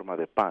una forma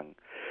de pan.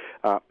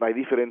 Hay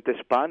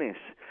diferentes panes.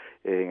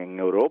 En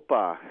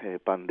Europa,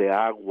 pan de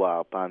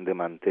agua, pan de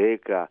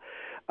manteca,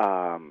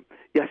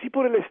 y así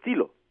por el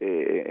estilo.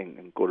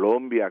 En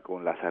Colombia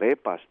con las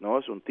arepas, ¿no?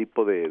 Es un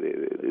tipo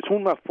es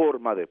una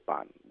forma de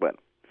pan. Bueno,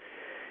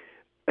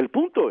 el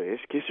punto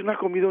es que es una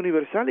comida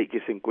universal y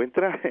que se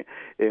encuentra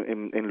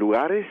en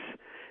lugares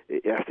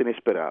hasta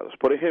inesperados.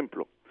 Por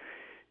ejemplo,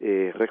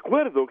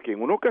 recuerdo que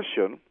en una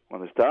ocasión,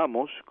 cuando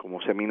estábamos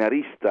como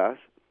seminaristas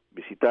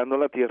visitando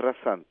la Tierra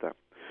Santa,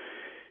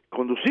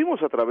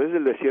 conducimos a través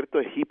del desierto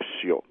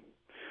egipcio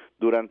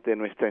durante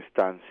nuestra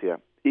estancia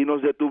y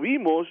nos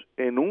detuvimos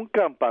en un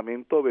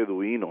campamento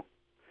beduino.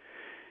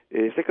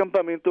 Ese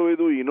campamento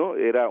beduino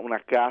era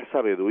una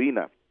casa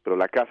beduina, pero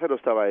la casa no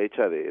estaba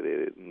hecha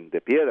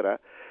de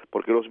piedra,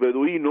 porque los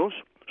beduinos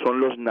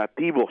son los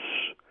nativos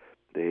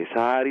de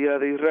esa área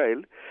de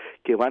Israel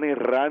que van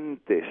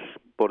errantes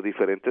por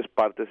diferentes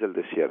partes del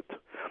desierto,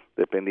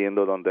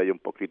 dependiendo donde haya un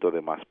poquito de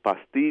más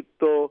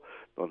pastito,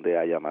 donde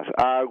haya más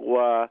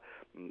agua,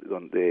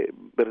 donde,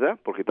 ¿verdad?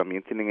 Porque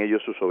también tienen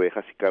ellos sus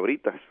ovejas y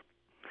cabritas.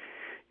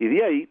 Y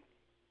de ahí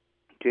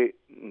que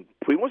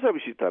fuimos a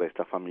visitar a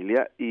esta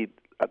familia y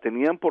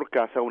tenían por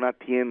casa una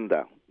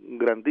tienda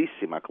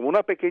grandísima, como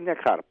una pequeña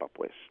carpa,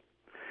 pues.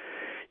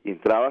 Y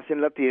entrabas en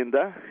la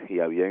tienda y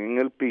había en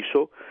el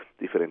piso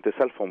diferentes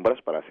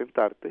alfombras para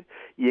sentarte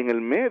y en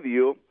el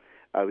medio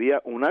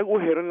había un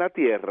agujero en la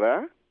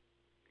tierra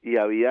y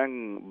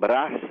habían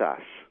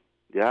brasas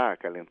ya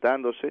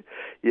calentándose,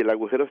 y el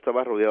agujero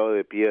estaba rodeado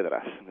de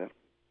piedras.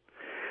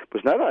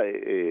 Pues nada,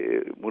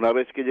 una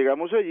vez que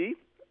llegamos allí,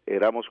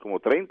 éramos como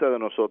 30 de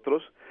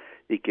nosotros,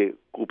 y que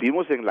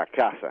cupimos en la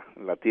casa,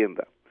 en la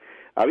tienda.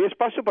 Había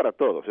espacio para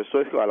todos,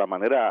 eso es a la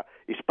manera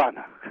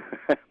hispana,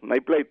 no hay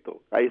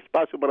pleito, hay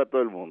espacio para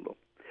todo el mundo.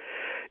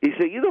 Y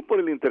seguido por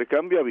el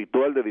intercambio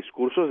habitual de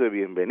discursos de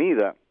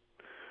bienvenida,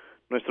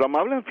 nuestro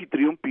amable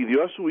anfitrión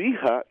pidió a su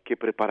hija que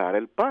preparara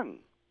el pan.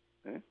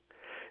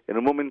 En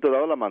un momento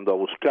dado la mandó a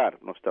buscar,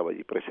 no estaba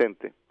allí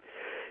presente.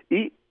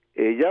 Y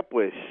ella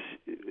pues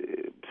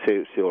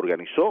se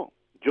organizó.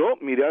 Yo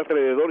miré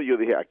alrededor y yo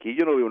dije, aquí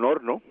yo no veo un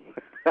horno,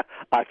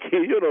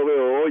 aquí yo no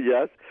veo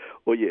ollas,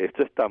 oye,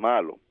 esto está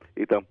malo.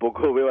 Y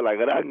tampoco veo a la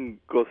gran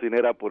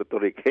cocinera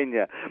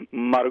puertorriqueña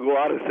Margot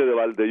Arce de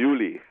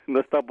Valdeyuli, no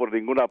está por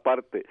ninguna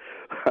parte.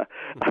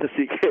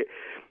 Así que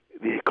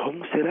dije,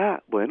 ¿cómo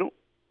será? Bueno,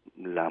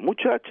 la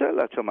muchacha,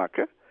 la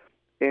chamaca,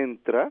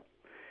 entra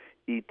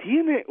y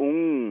tiene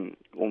un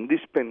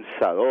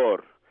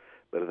dispensador,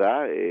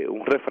 ¿verdad?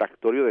 Un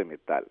refractorio de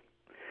metal.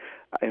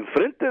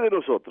 Enfrente de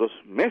nosotros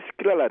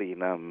mezcla la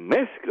harina,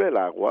 mezcla el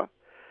agua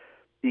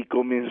y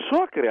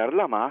comenzó a crear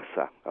la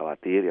masa, a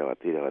batir y a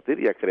batir y a batir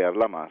y a crear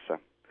la masa.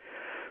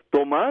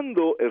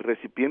 Tomando el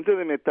recipiente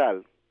de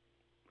metal,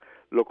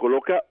 lo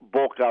coloca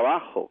boca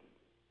abajo,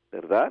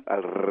 ¿verdad?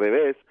 Al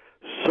revés,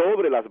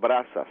 sobre las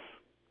brasas.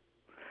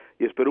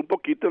 Y esperó un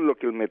poquito en lo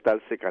que el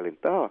metal se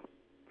calentaba.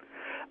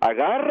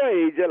 Agarra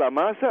ella la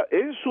masa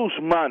en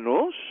sus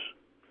manos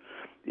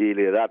y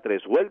le da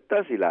 3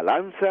 vueltas y la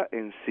lanza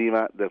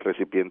encima del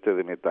recipiente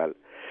de metal.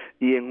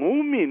 Y en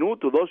 1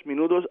 minuto, 2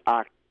 minutos,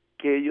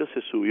 aquello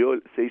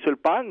se hizo el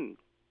pan,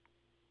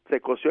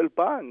 se coció el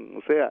pan,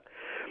 o sea,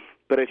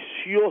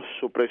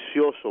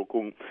 precioso,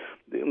 con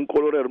un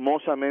color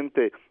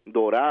hermosamente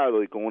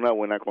dorado y con una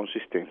buena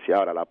consistencia.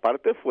 Ahora, la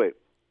parte fue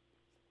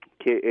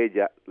que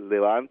ella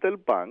levanta el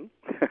pan,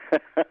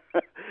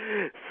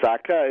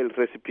 saca el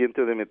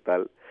recipiente de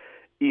metal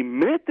y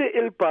mete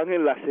el pan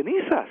en las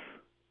cenizas.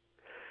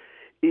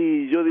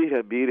 Y yo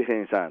dije,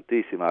 Virgen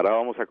Santísima, ahora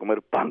vamos a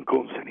comer pan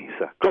con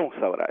ceniza. ¿Cómo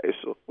sabrá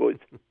eso? Oye.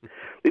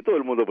 Y todo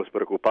el mundo pues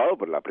preocupado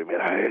por la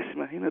primera vez,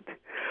 imagínate.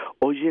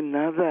 Oye,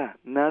 nada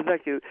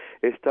que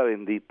esta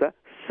bendita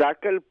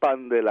saca el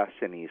pan de las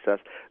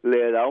cenizas,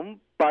 le da un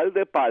par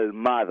de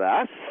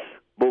palmadas,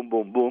 bum,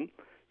 bum, bum,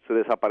 se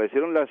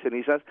desaparecieron las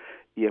cenizas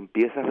y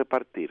empieza a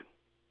repartir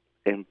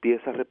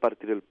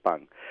el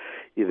pan.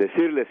 Y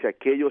decirle si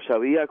aquello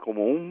sabía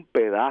como un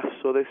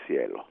pedazo de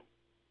cielo.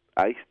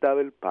 Ahí estaba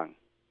el pan.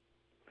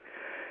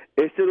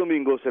 Este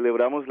domingo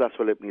celebramos la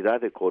solemnidad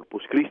de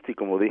Corpus Christi,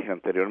 como dije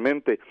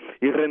anteriormente,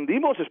 y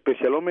rendimos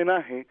especial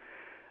homenaje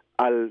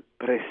al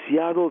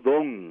preciado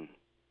don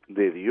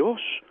de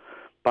Dios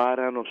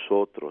para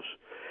nosotros.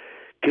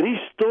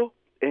 Cristo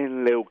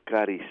en la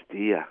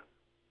Eucaristía.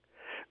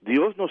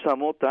 Dios nos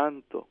amó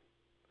tanto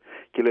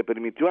que le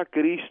permitió a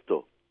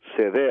Cristo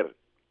ceder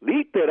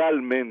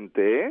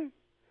literalmente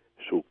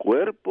su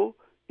cuerpo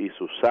y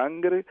su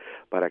sangre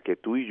para que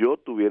tú y yo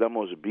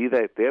tuviéramos vida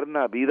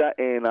eterna, vida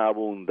en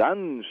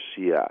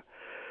abundancia.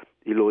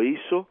 Y lo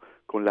hizo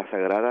con la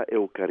Sagrada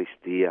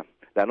Eucaristía.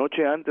 La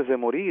noche antes de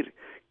morir,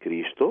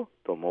 Cristo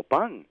tomó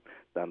pan,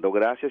 dando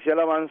gracias y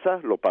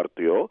alabanza, lo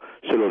partió,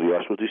 se lo dio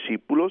a sus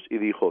discípulos y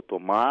dijo,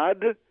 tomad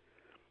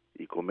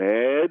y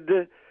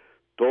comed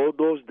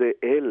todos de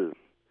él.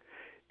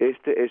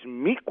 Este es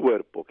mi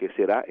cuerpo que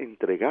será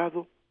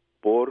entregado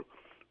por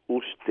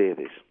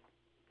ustedes.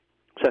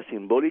 O sea,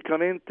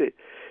 simbólicamente,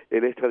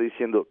 Él está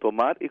diciendo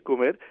tomar y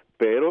comer,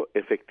 pero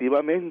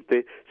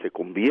efectivamente se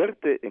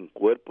convierte en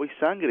cuerpo y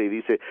sangre y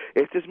dice,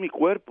 este es mi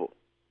cuerpo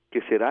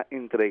que será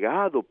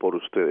entregado por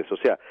ustedes. O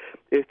sea,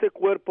 este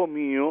cuerpo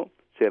mío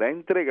será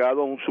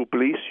entregado a un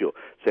suplicio,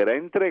 será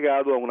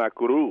entregado a una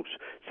cruz,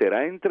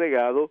 será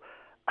entregado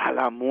a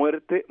la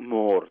muerte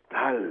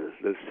mortal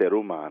del ser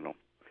humano.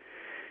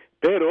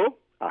 Pero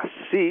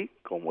así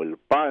como el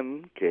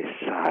pan que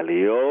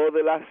salió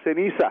de las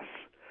cenizas,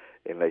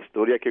 en la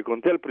historia que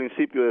conté al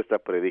principio de esta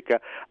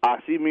prédica,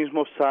 así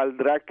mismo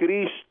saldrá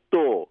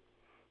Cristo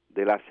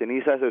de las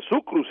cenizas de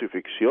su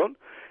crucifixión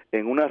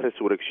en una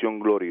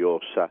resurrección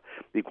gloriosa.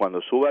 Y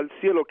cuando suba al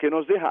cielo, ¿qué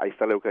nos deja? Ahí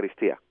está la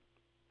Eucaristía.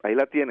 Ahí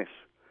la tienes,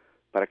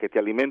 para que te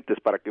alimentes,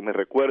 para que me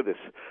recuerdes,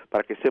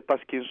 para que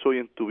sepas quién soy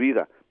en tu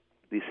vida,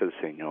 dice el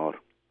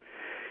Señor.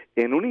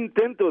 En un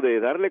intento de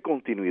darle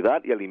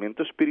continuidad y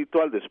alimento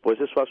espiritual después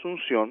de su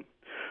asunción,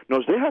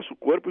 nos deja su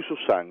cuerpo y su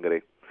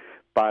sangre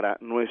para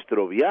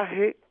nuestro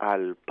viaje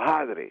al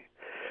Padre.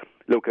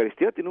 La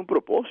Eucaristía tiene un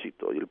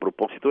propósito, y el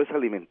propósito es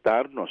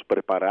alimentarnos,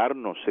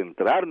 prepararnos,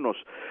 centrarnos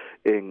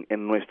en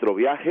nuestro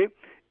viaje,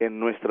 en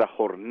nuestra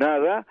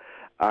jornada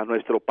a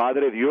nuestro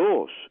Padre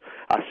Dios.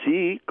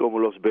 Así como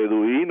los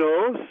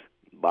beduinos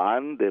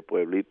van de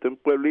pueblito en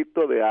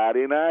pueblito, de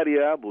área en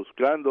área,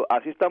 buscando,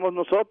 así estamos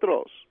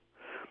nosotros.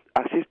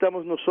 Así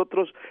estamos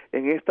nosotros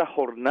en esta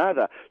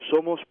jornada,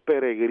 somos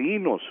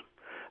peregrinos.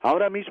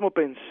 Ahora mismo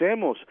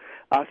pensemos,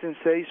 hace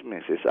 6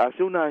 meses,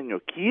 hace 1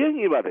 año, ¿quién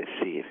iba a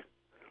decir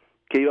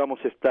que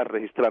íbamos a estar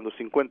registrando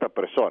 50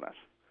 personas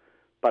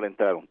para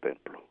entrar a un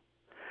templo?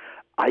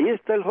 Ahí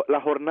está la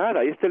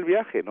jornada, ahí está el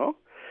viaje, ¿no?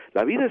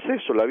 La vida es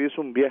eso, la vida es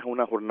un viaje,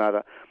 una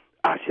jornada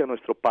hacia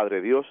nuestro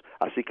Padre Dios,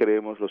 así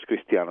creemos los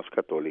cristianos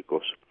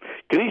católicos.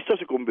 Cristo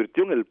se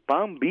convirtió en el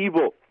pan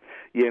vivo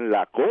y en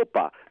la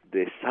copa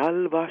de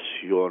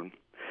salvación.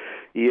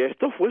 Y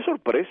esto fue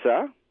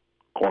sorpresa,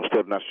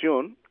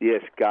 consternación y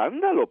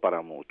escándalo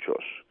para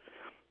muchos.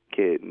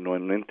 que no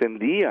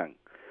entendían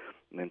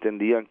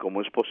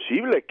cómo es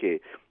posible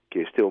que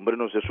este hombre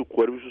nos dé su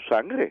cuerpo y su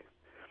sangre,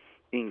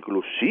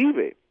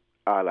 inclusive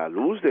a la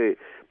luz de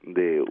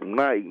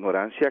una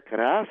ignorancia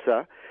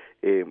crasa.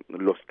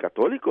 Los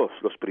católicos,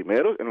 los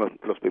primeros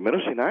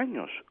 100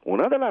 años,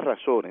 una de las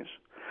razones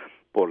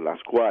por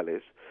las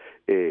cuales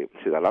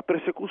se da la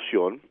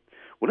persecución,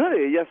 una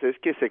de ellas es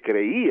que se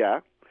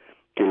creía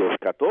que los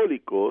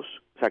católicos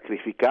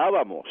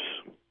sacrificábamos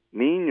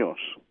niños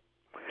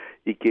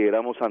y que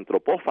éramos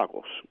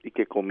antropófagos y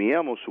que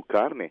comíamos su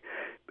carne.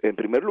 En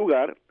primer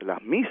lugar,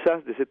 las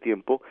misas de ese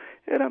tiempo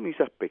eran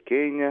misas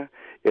pequeñas,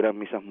 eran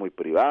misas muy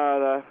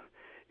privadas,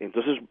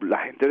 entonces la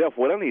gente de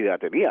afuera ni idea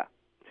tenía.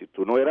 Si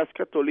tú no eras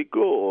católico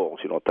o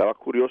si no estabas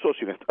curioso o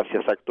si no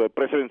hacías acto de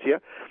presencia,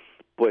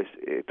 pues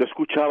tú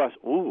escuchabas,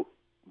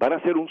 van a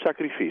hacer un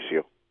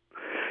sacrificio.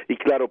 Y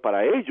claro,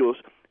 para ellos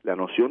la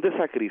noción de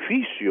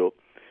sacrificio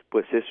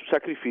pues es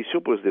sacrificio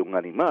pues de un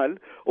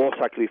animal o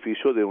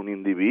sacrificio de un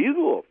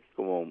individuo,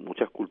 como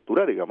muchas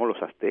culturas, digamos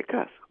los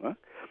aztecas, ¿no?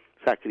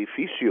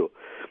 Sacrificio.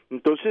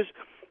 Entonces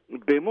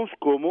vemos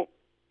cómo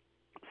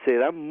se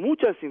dan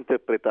muchas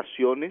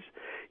interpretaciones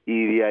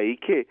y de ahí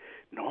que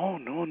no,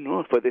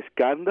 fue de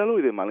escándalo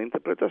y de mala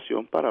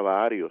interpretación para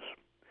varios.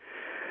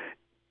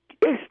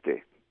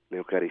 La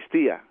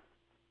Eucaristía,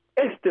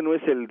 no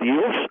es el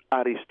Dios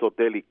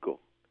aristotélico.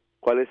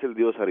 ¿Cuál es el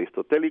Dios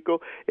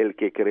aristotélico? El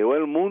que creó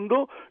el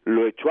mundo,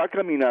 lo echó a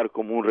caminar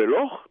como un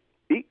reloj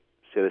y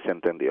se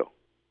desentendió.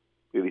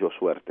 Y dijo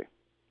suerte.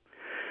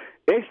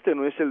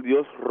 No es el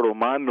Dios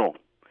romano,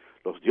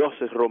 los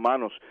dioses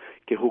romanos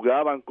que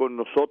jugaban con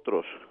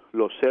nosotros,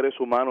 los seres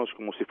humanos,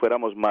 como si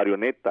fuéramos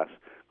marionetas,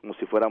 como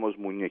si fuéramos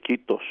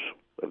muñequitos,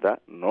 ¿verdad?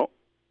 No.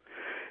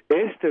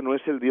 No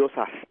es el Dios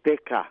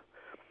azteca,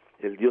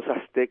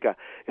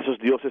 esos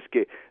dioses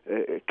que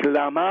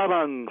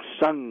clamaban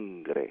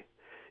sangre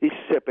y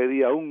se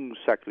pedía un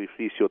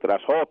sacrificio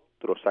tras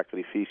otro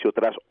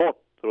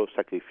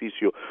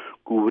sacrificio,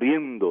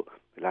 cubriendo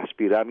las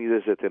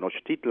pirámides de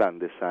Tenochtitlan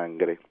de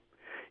sangre,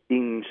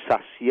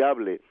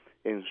 insaciable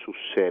en su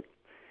sed.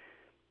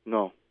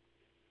 No,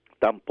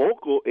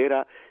 tampoco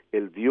era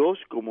el Dios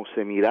como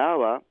se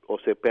miraba o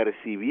se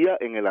percibía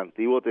en el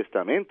Antiguo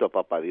Testamento. A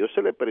Papá Dios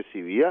se le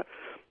percibía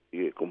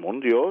como un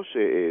Dios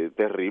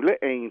terrible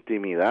e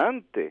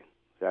intimidante.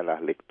 O sea,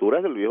 las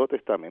lecturas del Viejo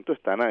Testamento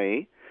están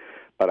ahí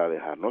para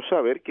dejarnos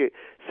saber que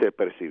se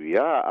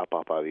percibía a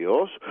Papá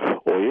Dios,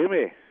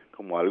 óyeme,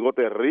 como algo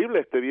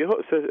terrible.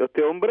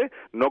 Este hombre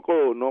no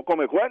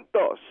come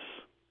cuentos.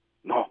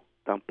 No,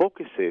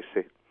 tampoco es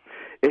ese.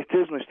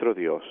 Este es nuestro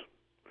Dios,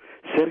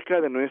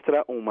 cerca de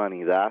nuestra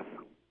humanidad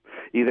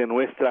y de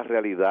nuestra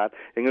realidad.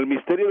 En el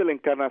misterio de la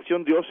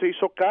encarnación, Dios se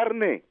hizo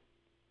carne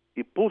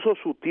y puso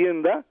su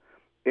tienda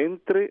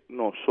entre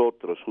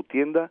nosotros, su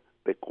tienda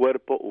de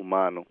cuerpo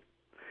humano.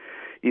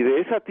 Y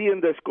de esa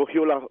tienda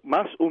escogió la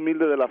más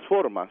humilde de las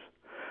formas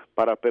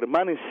para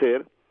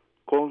permanecer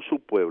con su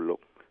pueblo,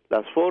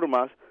 las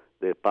formas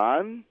de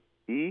pan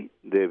y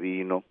de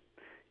vino.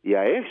 Y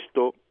a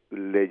esto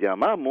le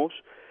llamamos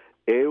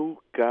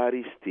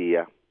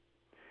Eucaristía.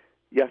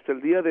 Y hasta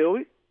el día de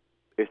hoy,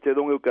 este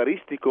don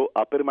eucarístico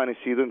ha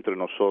permanecido entre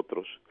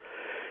nosotros.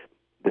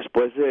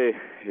 Después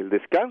del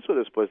descanso,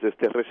 después de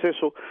este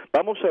receso,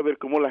 vamos a ver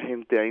cómo la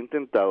gente ha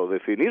intentado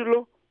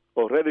definirlo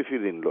o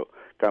redefinirlo,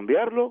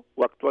 cambiarlo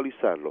o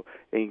actualizarlo,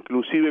 e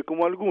inclusive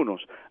cómo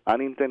algunos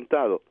han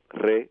intentado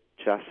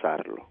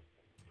rechazarlo.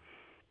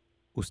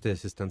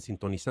 Ustedes están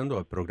sintonizando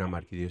al programa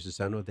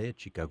arquidiocesano de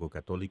Chicago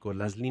Católico.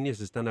 Las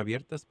líneas están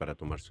abiertas para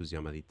tomar sus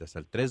llamaditas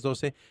al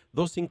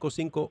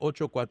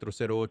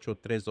 312-255-8408,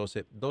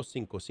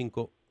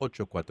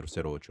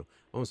 312-255-8408.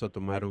 Vamos a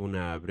tomar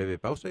una breve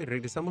pausa y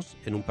regresamos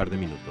en un par de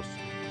minutos.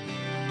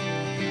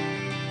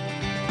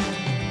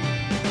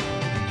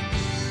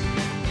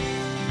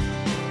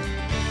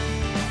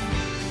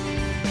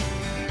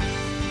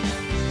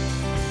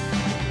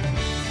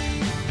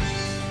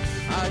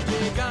 Ha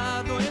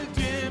llegado el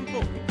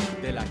tiempo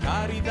de la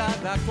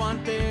caridad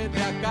acuante,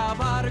 de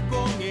acabar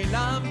con el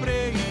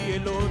hambre y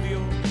el odio.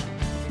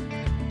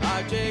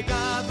 Ha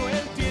llegado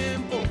el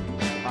tiempo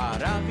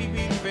para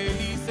vivir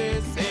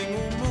felices en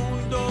un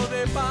mundo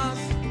de paz,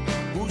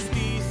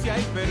 justicia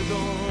y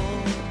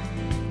perdón.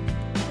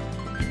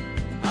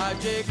 Ha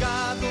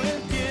llegado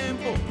el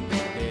tiempo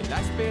de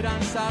la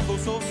esperanza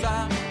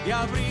gozosa, de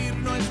abrir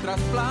nuestras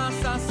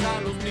plazas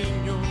a los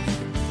niños.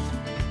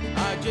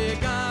 Ha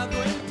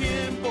llegado el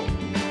tiempo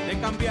de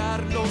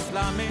cambiar los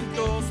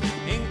lamentos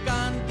en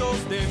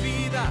cantos de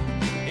vida,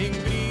 en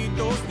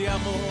gritos de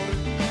amor,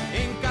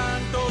 en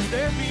cantos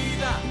de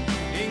vida,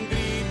 en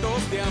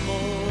gritos de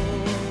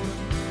amor.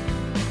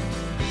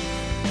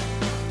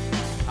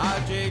 Ha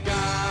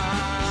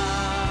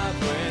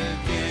llegado el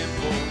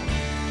tiempo,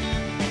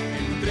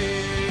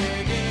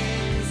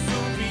 entreguen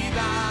su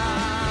vida.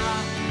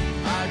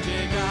 Ha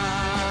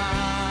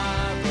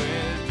llegado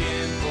el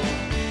tiempo,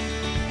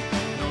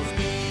 nos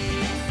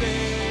dice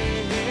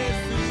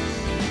Jesús.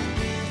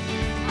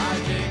 Ha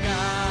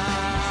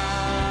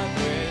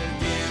llegado el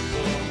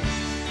tiempo,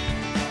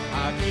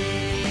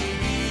 aquí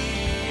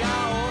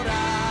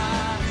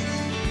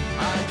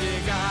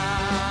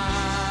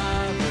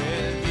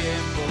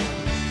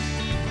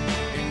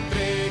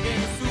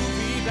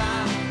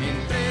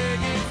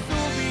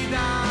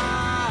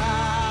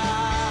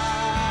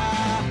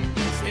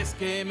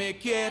me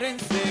quieren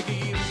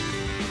seguir.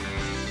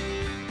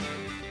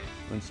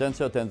 Un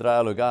censo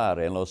tendrá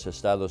lugar en los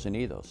Estados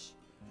Unidos.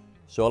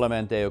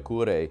 Solamente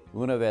ocurre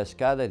una vez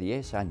cada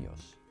 10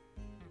 años.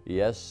 Y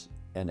es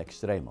en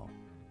extremo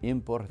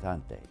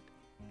importante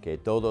que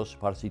todos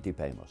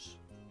participemos.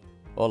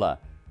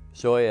 Hola,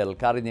 soy el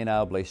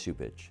cardenal Blaise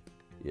Cupich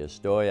y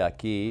estoy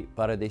aquí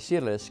para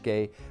decirles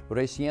que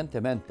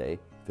recientemente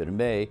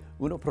firmé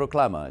una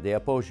proclama de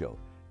apoyo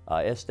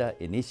a esta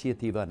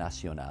iniciativa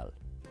nacional.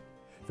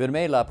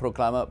 Firmé la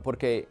proclama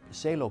porque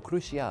sé lo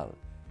crucial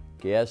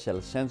que es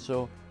el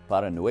censo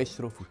para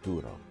nuestro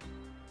futuro.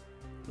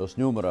 Los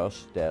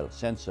números del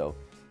censo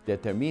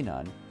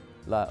determinan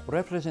la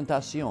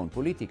representación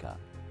política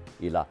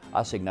y la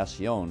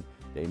asignación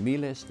de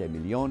miles de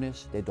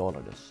millones de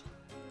dólares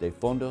de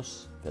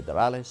fondos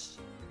federales,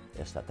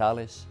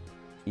 estatales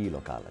y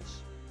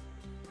locales.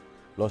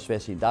 Los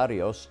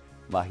vecindarios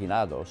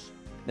marginados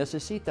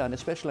necesitan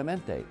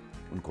especialmente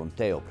un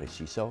conteo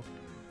preciso,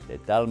 de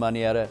tal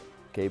manera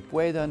que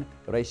puedan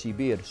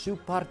recibir su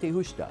parte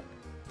justa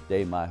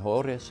de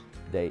mejoras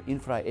de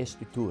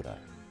infraestructura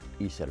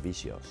y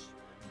servicios.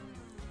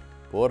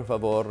 Por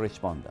favor,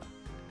 responda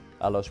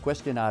a los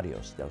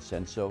cuestionarios del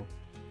Censo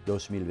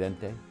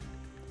 2020.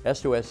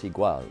 Esto es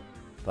igual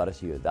para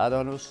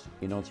ciudadanos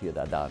y no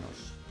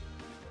ciudadanos.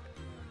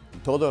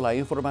 Toda la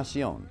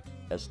información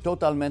es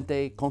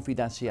totalmente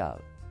confidencial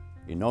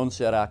y no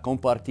será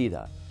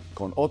compartida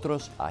con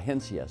otras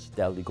agencias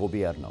del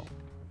gobierno.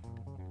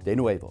 De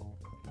nuevo,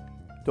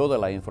 toda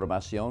la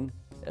información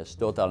es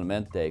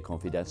totalmente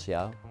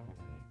confidencial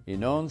y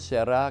no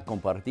será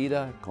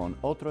compartida con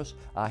otras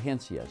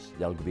agencias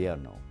del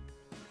gobierno.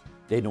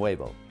 De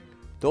nuevo,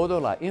 toda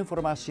la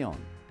información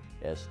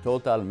es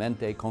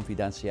totalmente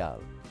confidencial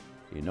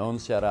y no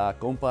será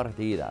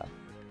compartida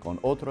con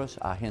otras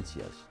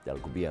agencias del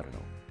gobierno.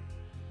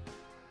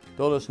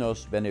 Todos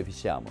nos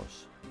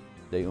beneficiamos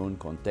de un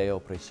conteo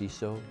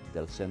preciso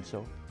del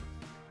censo.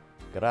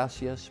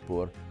 Gracias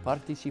por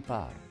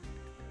participar.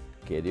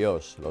 Que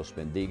Dios los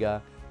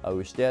bendiga a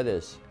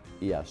ustedes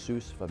y a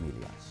sus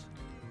familias.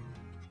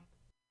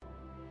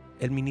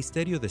 El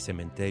Ministerio de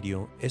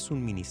Cementerio es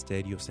un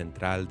ministerio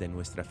central de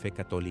nuestra fe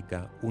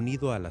católica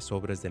unido a las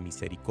obras de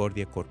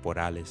misericordia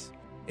corporales.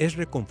 Es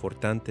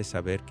reconfortante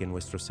saber que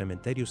nuestros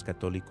cementerios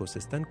católicos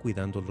están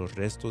cuidando los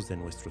restos de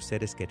nuestros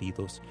seres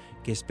queridos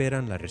que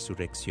esperan la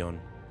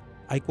resurrección.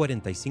 Hay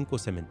 45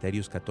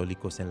 cementerios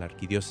católicos en la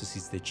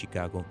Arquidiócesis de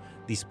Chicago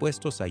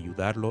dispuestos a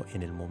ayudarlo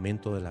en el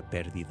momento de la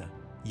pérdida.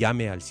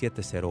 Llame al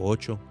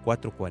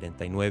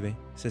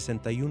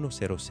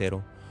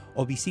 708-449-6100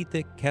 o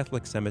visite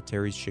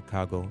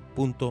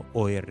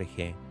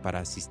catholiccemeterieschicago.org para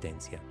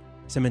asistencia.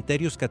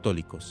 Cementerios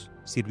Católicos,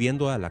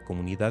 sirviendo a la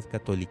comunidad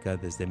católica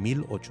desde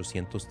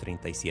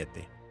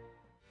 1837.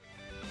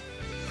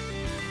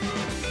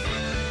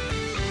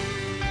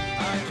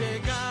 Ha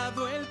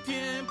llegado el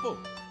tiempo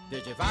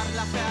de llevar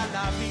la fe a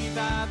la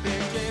vida, de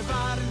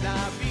llevar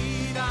la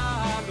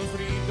vida a los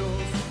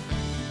ritos.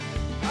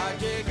 Ha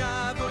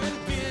llegado el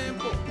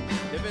tiempo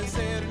de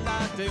vencer la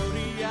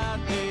teoría,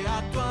 de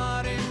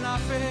actuar en la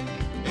fe,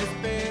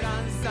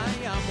 esperanza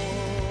y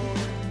amor.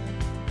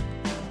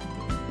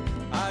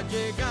 Ha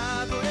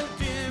llegado el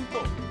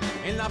tiempo,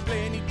 en la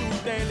plenitud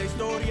de la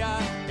historia,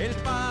 el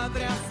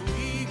Padre a su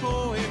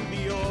Hijo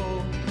envió.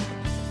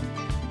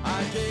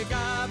 Ha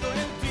llegado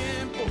el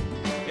tiempo,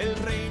 el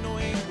reino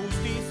en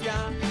justicia,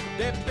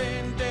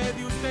 depende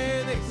de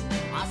ustedes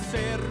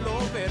hacerlo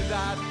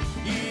verdad.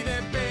 Y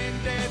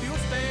depende de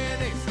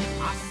ustedes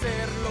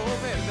hacerlo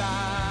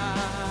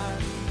verdad.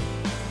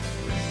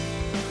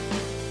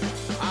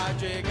 Ha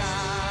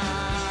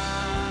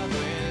llegado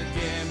el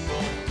tiempo,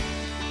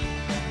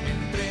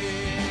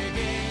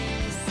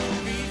 entreguen su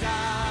vida.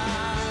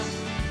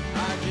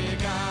 Ha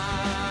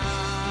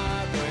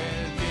llegado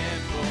el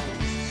tiempo,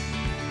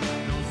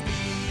 nos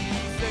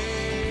dice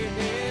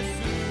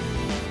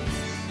Jesús.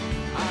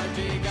 Ha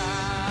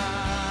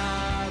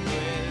llegado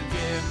el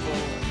tiempo,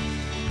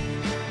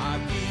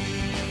 aquí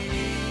y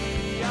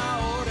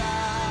ahora.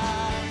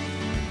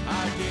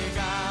 Ha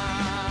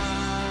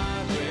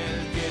llegado el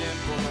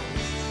tiempo,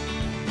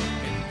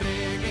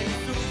 entreguen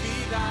su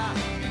vida,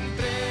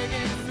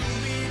 entreguen su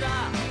vida,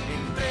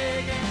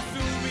 entreguen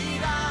su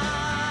vida.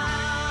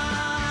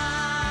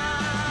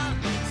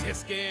 Si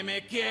es que me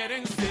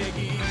quieren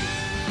seguir.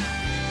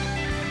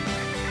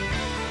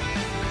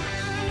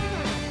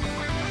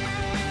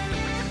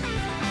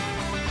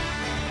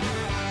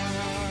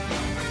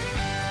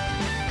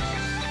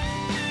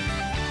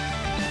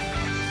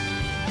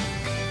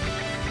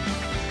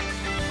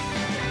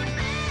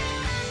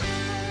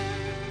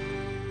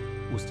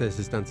 Ustedes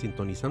están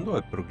sintonizando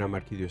el programa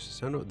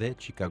arquidiocesano de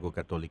Chicago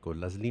Católico.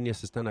 Las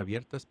líneas están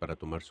abiertas para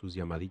tomar sus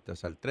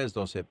llamaditas al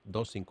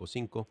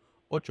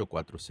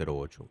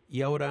 312-255-8408.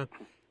 Y ahora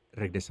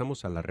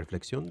regresamos a la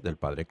reflexión del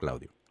Padre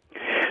Claudio.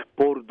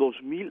 Por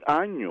 2000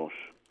 años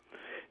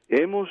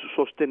hemos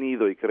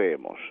sostenido y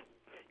creemos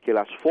que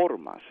las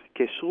formas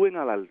que suben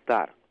al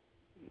altar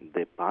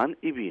de pan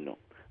y vino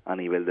a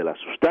nivel de la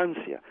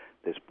sustancia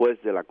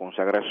después de la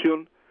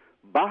consagración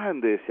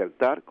bajan de ese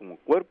altar como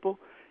cuerpo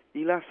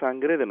y la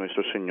sangre de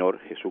nuestro Señor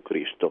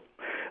Jesucristo.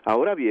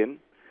 Ahora bien,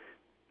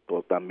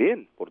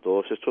 también por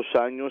todos estos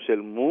años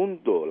el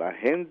mundo, la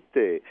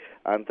gente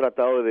han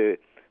tratado de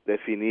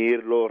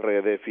definirlo,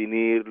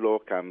 redefinirlo,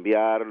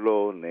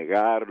 cambiarlo,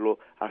 negarlo,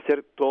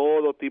 hacer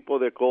todo tipo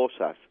de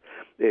cosas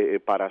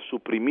para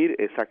suprimir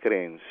esa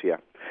creencia.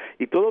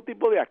 Y todo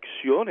tipo de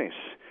acciones,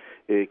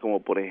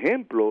 como por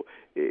ejemplo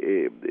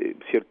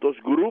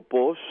ciertos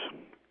grupos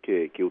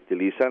que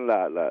utilizan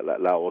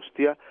la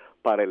hostia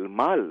para el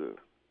mal,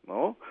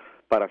 ¿no?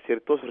 Para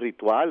ciertos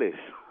rituales,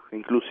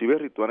 inclusive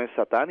rituales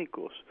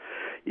satánicos,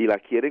 y la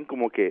quieren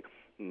como que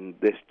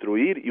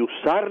destruir y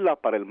usarla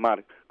para el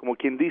mal, como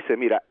quien dice,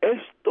 mira,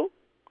 esto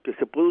que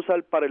se puede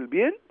usar para el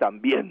bien,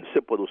 también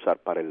se puede usar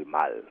para el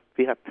mal,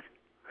 fíjate.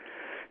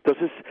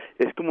 Entonces,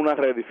 es como una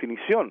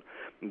redefinición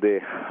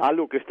de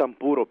algo que es tan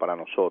puro para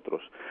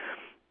nosotros.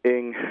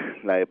 En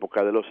la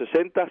época de los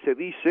 60 se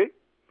dice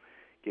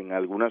que en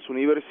algunas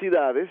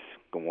universidades,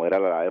 como era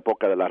la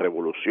época de la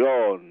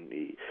revolución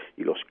y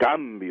los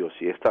cambios,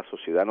 y esta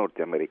sociedad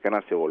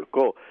norteamericana se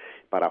volcó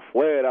para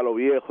afuera lo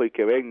viejo y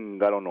que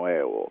venga lo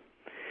nuevo.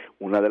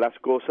 Una de las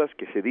cosas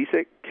que se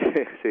dice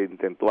que se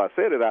intentó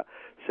hacer era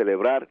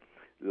celebrar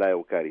la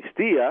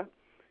Eucaristía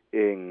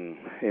en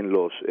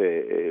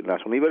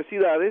las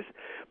universidades.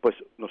 Pues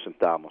nos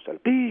sentábamos al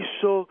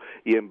piso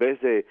y en vez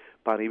de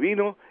pan y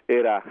vino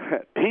era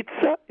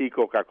pizza y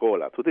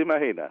Coca-Cola. ¿Tú te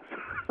imaginas?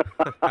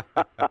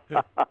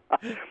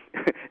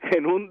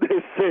 En un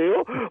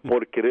deseo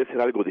por querer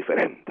ser algo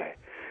diferente.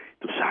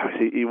 Tú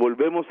sabes, y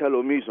volvemos a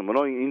lo mismo,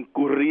 ¿no?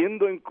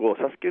 Incurriendo en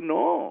cosas que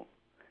no,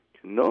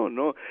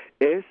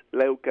 es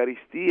la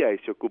Eucaristía y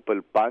se ocupa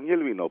el pan y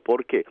el vino.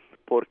 ¿Por qué?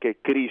 Porque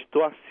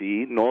Cristo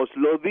así nos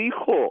lo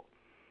dijo.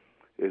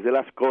 Es de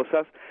las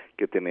cosas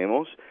que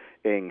tenemos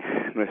en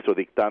nuestro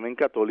dictamen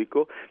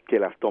católico, que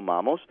las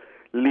tomamos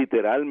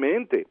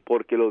literalmente,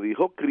 porque lo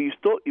dijo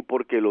Cristo y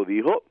porque lo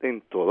dijo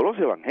en todos los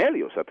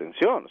evangelios,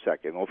 atención, o sea,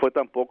 que no fue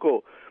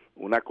tampoco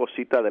una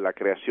cosita de la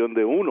creación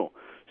de uno,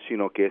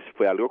 sino que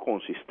fue algo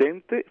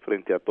consistente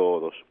frente a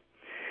todos.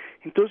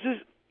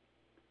 Entonces,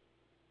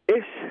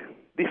 es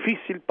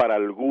difícil para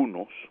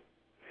algunos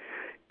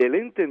el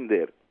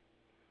entender,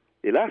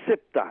 el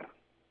aceptar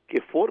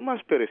que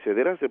formas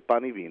perecederas de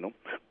pan y vino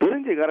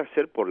pueden llegar a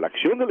ser por la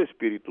acción del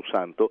Espíritu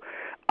Santo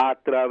a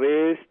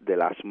través de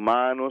las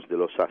manos de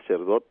los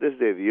sacerdotes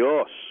de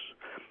Dios,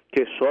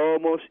 que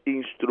somos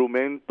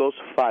instrumentos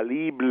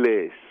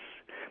falibles,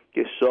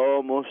 que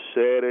somos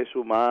seres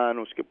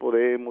humanos, que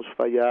podemos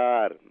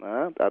fallar,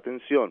 ¿ah?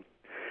 Atención,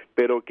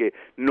 pero que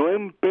no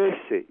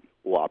empece,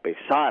 o a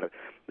pesar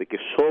de que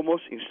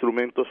somos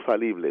instrumentos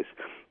falibles,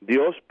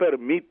 Dios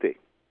permite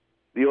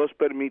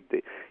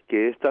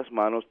que estas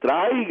manos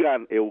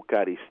traigan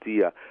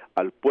Eucaristía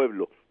al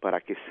pueblo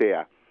para que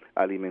sea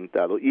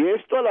alimentado. Y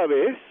esto a la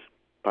vez,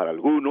 para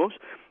algunos,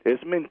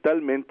 es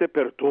mentalmente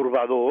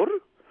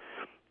perturbador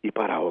y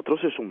para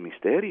otros es un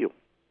misterio.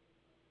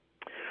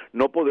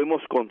 No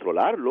podemos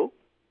controlarlo,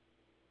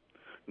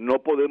 no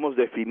podemos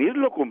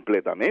definirlo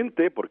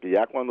completamente, porque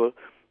ya cuando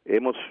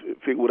hemos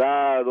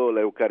figurado la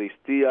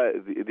Eucaristía,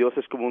 Dios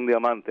es como un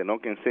diamante, ¿no?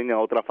 Que enseña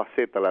otra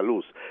faceta, la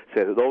luz,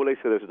 se dobla y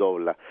se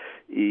desdobla,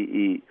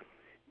 y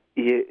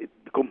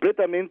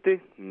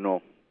completamente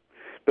no.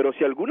 Pero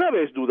si alguna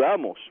vez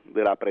dudamos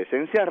de la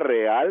presencia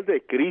real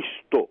de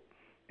Cristo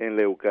en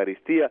la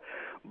Eucaristía,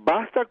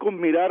 basta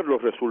con mirar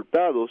los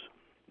resultados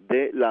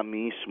de la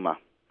misma.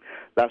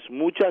 Las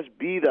muchas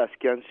vidas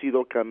que han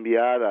sido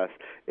cambiadas,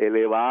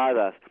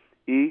 elevadas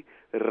y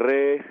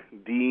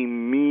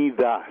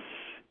redimidas.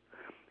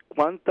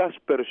 ¿Cuántas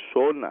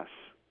personas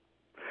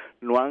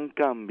no han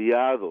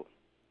cambiado,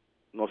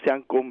 no se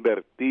han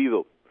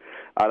convertido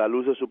a la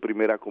luz de su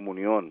primera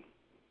comunión?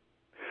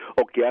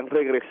 O que han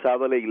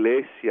regresado a la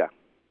iglesia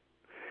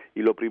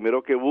y lo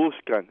primero que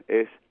buscan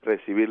es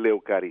recibir la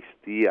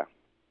Eucaristía.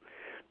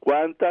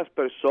 ¿Cuántas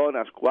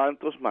personas,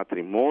 cuántos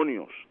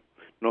matrimonios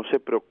no se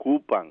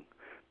preocupan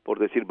por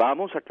decir,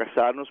 vamos a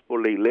casarnos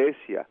por la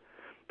iglesia?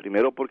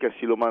 Primero porque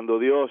así lo mandó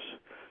Dios,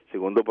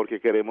 segundo porque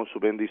queremos su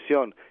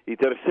bendición, y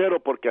tercero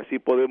porque así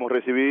podemos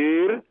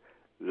recibir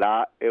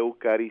la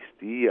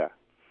Eucaristía.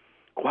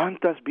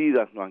 ¿Cuántas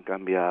vidas no han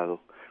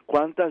cambiado?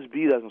 ¿Cuántas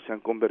vidas no se han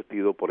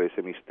convertido por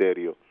ese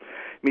misterio?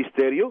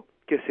 Misterio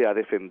que se ha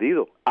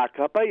defendido a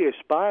capa y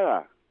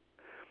espada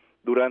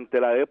durante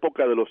la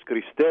época de los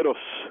cristeros,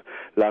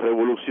 la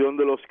revolución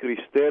de los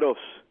cristeros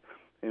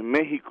en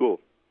México,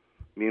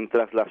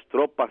 mientras las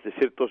tropas de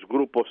ciertos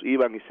grupos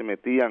iban y se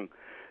metían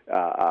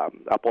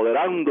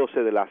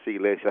apoderándose de las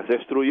iglesias,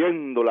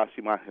 destruyendo las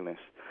imágenes,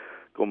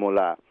 como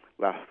la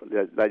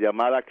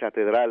llamada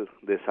Catedral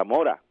de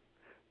Zamora,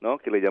 ¿no?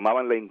 Que le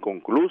llamaban la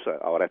inconclusa,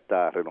 ahora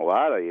está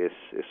renovada y es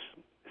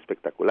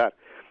espectacular,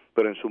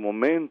 pero en su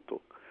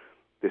momento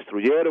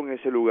destruyeron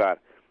ese lugar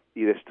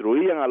y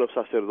destruían a los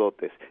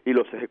sacerdotes y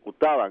los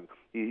ejecutaban,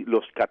 y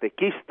los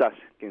catequistas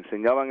que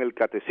enseñaban el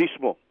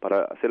catecismo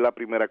para hacer la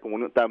primera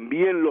comunión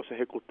también los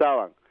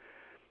ejecutaban.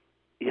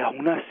 Y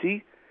aún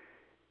así,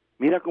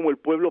 mira cómo el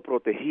pueblo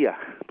protegía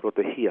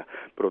protegía.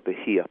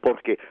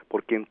 ¿Por qué?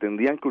 Porque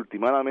entendían que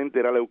últimamente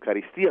era la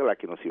Eucaristía la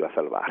que nos iba a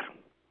salvar.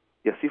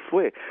 Y así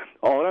fue.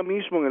 Ahora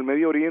mismo en el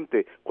Medio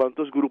Oriente,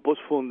 ¿cuántos grupos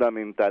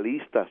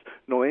fundamentalistas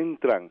no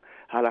entran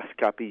a las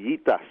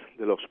capillitas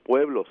de los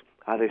pueblos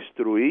a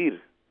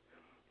destruir?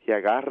 Y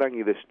agarran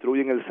y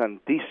destruyen el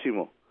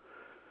Santísimo.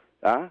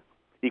 ¿Ah?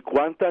 ¿Y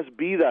cuántas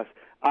vidas?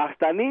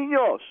 Hasta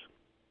niños.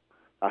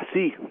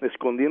 Así,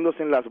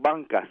 escondiéndose en las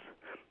bancas,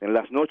 en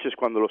las noches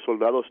cuando los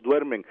soldados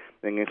duermen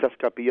en esas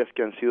capillas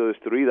que han sido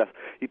destruidas.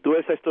 Y tú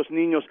ves a estos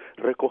niños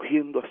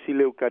recogiendo así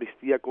la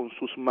Eucaristía con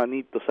sus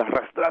manitos,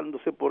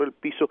 arrastrándose por el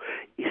piso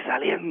y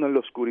saliendo en la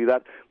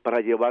oscuridad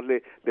para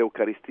llevarle la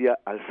Eucaristía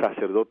al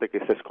sacerdote que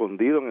está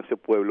escondido en ese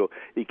pueblo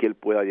y que él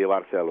pueda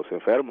llevarse a los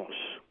enfermos.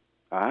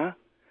 ¿Ah?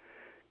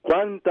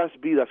 ¿Cuántas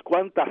vidas,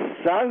 cuánta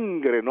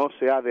sangre no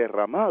se ha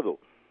derramado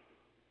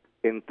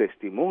en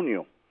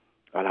testimonio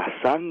a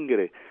la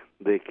sangre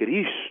de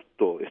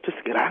Cristo? Esto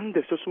es grande,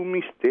 esto es un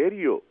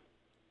misterio.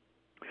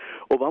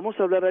 O vamos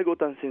a hablar de algo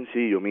tan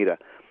sencillo, mira,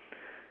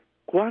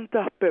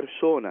 ¿cuántas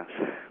personas,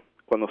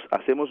 cuando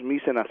hacemos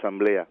misa en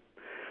asamblea,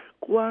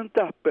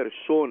 cuántas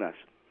personas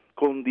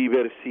con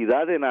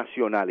diversidad de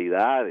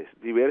nacionalidades,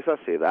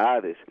 diversas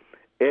edades,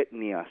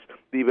 etnias,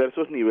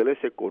 diversos niveles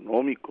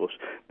económicos,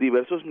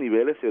 diversos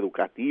niveles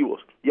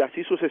educativos, y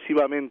así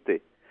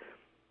sucesivamente,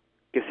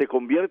 que se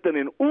convierten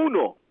en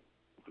uno,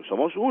 porque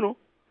somos uno,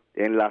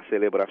 en la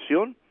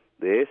celebración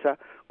de esa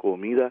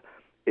comida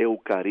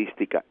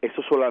eucarística?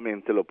 Eso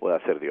solamente lo puede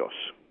hacer Dios.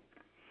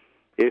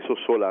 Eso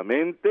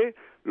solamente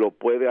lo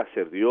puede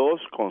hacer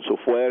Dios con su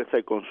fuerza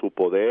y con su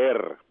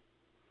poder.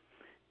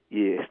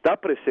 Y está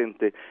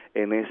presente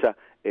en esa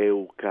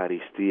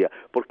Eucaristía.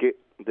 Porque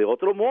de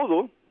otro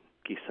modo,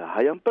 quizás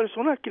hayan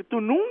personas que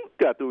tú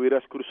nunca te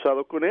hubieras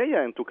cruzado con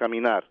ella en tu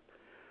caminar,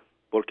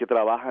 porque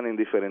trabajan en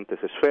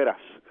diferentes esferas,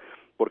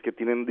 porque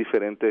tienen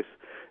diferentes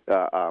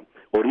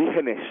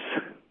orígenes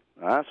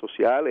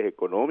sociales,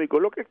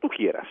 económicos, lo que tú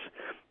quieras,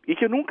 y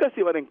que nunca se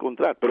iban a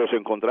encontrar, pero se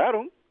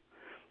encontraron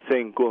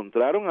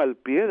al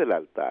pie del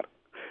altar,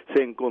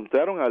 se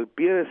encontraron al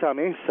pie de esa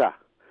mesa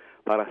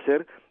para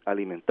ser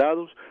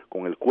alimentados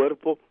con el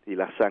cuerpo y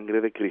la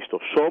sangre de Cristo.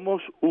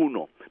 Somos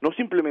uno. No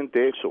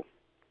simplemente eso,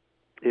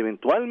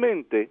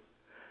 eventualmente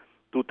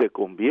tú te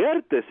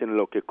conviertes en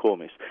lo que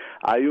comes.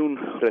 Hay un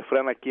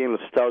refrán aquí en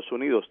los Estados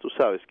Unidos, tú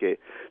sabes que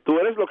tú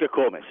eres lo que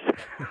comes.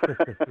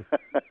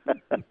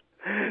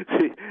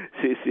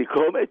 Si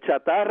comes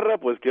chatarra,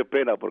 pues qué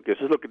pena, porque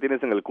eso es lo que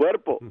tienes en el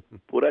cuerpo,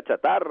 pura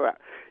chatarra,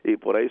 y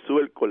por ahí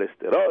sube el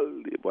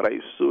colesterol, y por ahí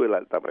sube la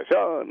alta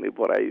presión, y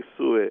por ahí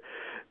sube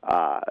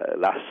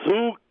el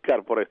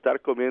azúcar por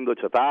estar comiendo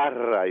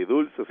chatarra y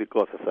dulces y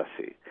cosas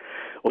así.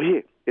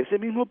 Oye, ese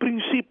mismo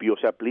principio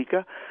se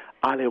aplica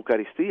a la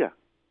Eucaristía.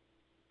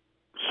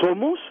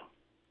 Somos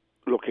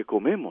lo que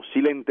comemos,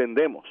 si la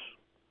entendemos,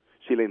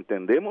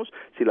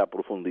 si la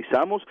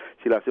profundizamos,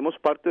 si la hacemos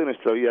parte de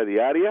nuestra vida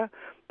diaria,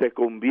 te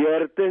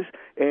conviertes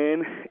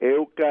en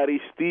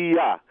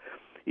Eucaristía.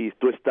 Y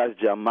tú estás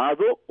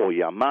llamado o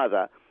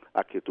llamada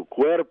a que tu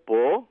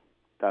cuerpo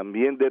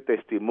también dé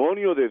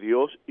testimonio de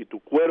Dios y tu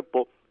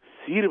cuerpo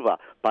sirva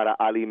para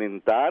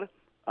alimentar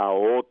a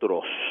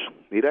otros.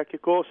 Mira qué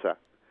cosa.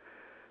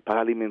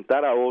 Para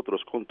alimentar a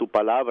otros con tu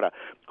palabra,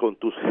 con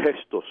tus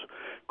gestos,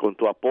 con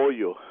tu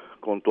apoyo,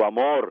 con tu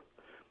amor,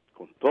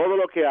 con todo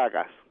lo que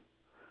hagas.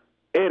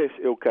 Eres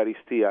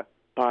Eucaristía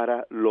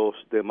para los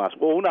demás,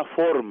 o una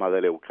forma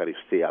de la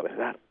Eucaristía,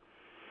 ¿verdad?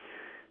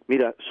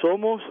 Mira,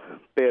 somos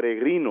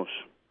peregrinos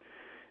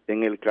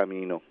en el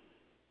camino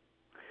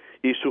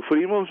y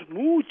sufrimos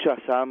muchas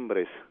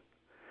hambres.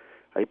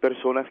 Hay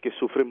personas que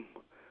sufren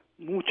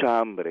mucha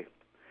hambre.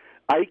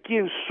 Hay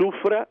quien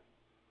sufra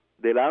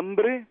del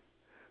hambre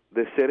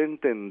de ser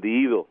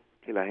entendido,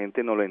 que la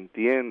gente no lo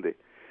entiende.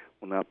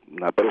 Una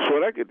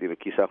persona que tiene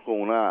quizás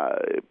con una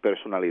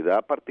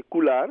personalidad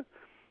particular,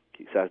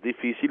 quizás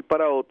difícil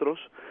para otros,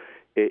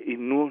 y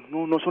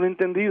no son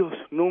entendidos,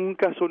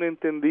 nunca son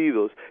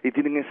entendidos, y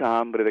tienen esa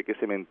hambre de que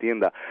se me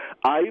entienda.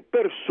 Hay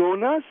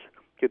personas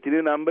que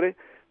tienen hambre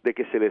de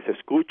que se les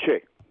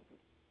escuche.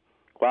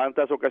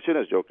 ¿Cuántas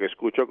ocasiones? Yo que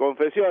escucho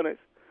confesiones,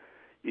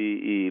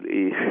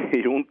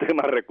 y un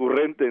tema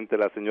recurrente entre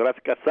las señoras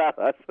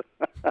casadas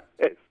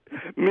es: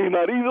 mi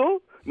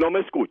marido no me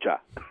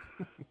escucha.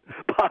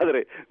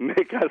 Padre, me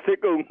casé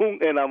con un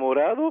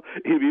enamorado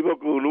y vivo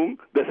con un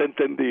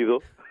desentendido.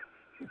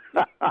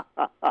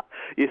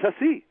 Y es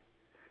así.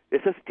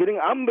 Esas tienen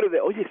hambre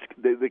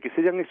de que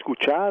sean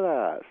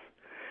escuchadas,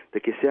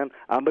 de que sean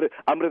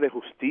hambre de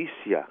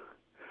justicia.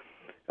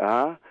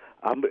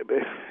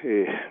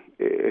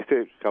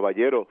 Este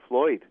caballero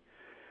Floyd,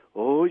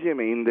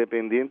 óyeme,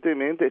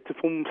 independientemente, este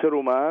fue un ser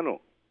humano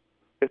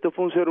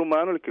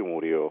el que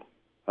murió.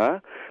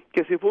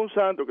 Que si fue un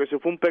santo, que si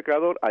fue un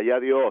pecador, allá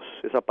Dios,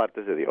 esa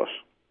parte es de Dios,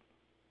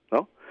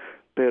 ¿no?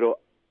 Pero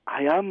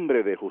hay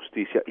hambre de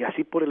justicia y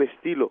así por el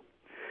estilo.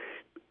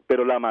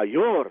 Pero la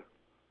mayor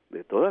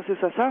de todas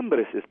esas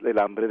hambres es el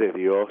hambre de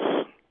Dios,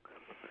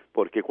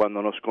 porque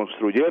cuando nos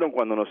construyeron,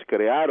 cuando nos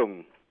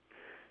crearon,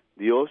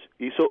 Dios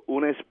hizo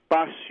un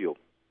espacio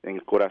en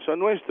el corazón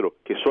nuestro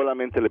que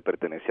solamente le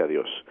pertenece a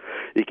Dios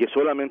y que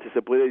solamente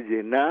se puede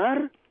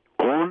llenar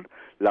con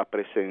la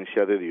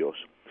presencia de Dios.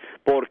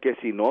 Porque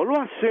si no lo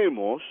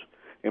hacemos,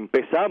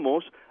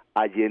 empezamos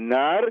a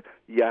llenar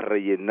y a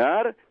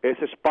rellenar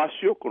ese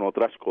espacio con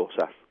otras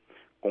cosas,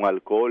 con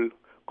alcohol,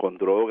 con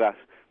drogas,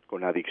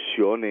 con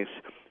adicciones,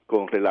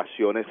 con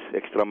relaciones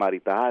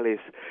extramaritales,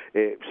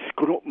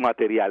 con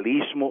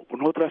materialismo,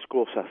 con otras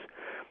cosas.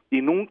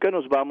 Y nunca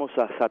nos vamos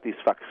a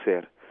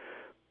satisfacer,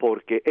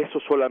 porque eso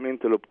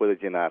solamente lo puede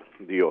llenar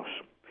Dios.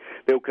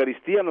 La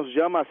Eucaristía nos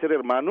llama a ser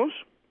hermanos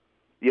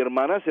y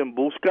hermanas en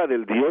busca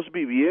del Dios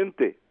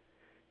viviente.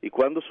 ¿Y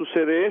cuándo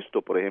sucede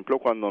esto? Por ejemplo,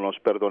 cuando nos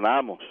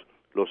perdonamos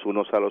los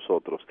unos a los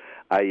otros.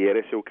 Ayer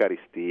es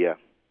Eucaristía.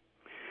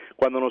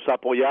 Cuando nos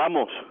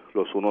apoyamos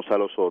los unos a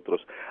los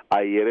otros.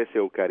 Ayer es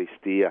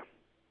Eucaristía.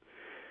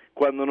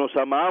 Cuando nos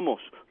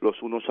amamos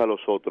los unos a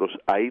los otros.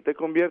 Ahí te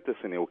conviertes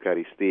en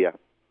Eucaristía.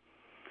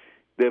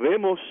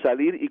 Debemos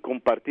salir y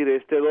compartir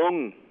este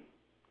don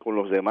con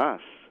los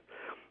demás.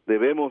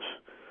 Debemos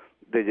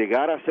de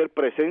llegar a ser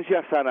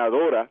presencia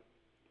sanadora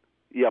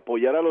y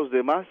apoyar a los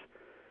demás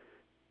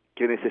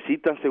que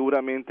necesitan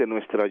seguramente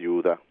nuestra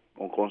ayuda.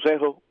 Un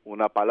consejo,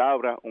 una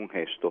palabra, un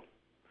gesto.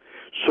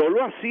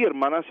 Solo así,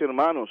 hermanas y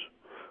hermanos,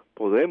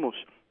 podemos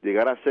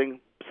llegar a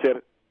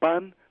ser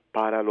pan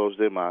para los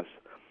demás.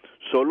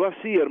 Solo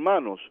así,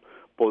 hermanos,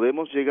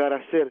 podemos llegar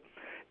a ser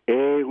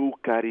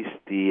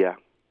Eucaristía.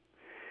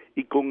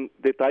 Y con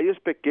detalles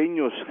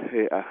pequeños,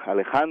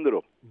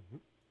 Alejandro,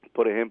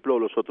 por ejemplo,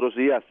 los otros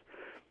días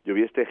yo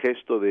vi este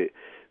gesto de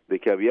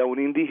que había un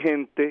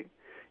indigente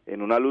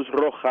en una luz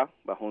roja,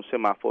 bajo un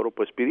semáforo,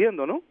 pues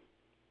pidiendo, ¿no?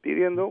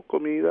 Pidiendo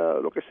comida,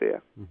 lo que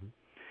sea.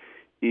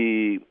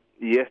 Y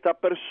esta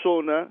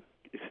persona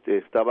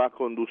estaba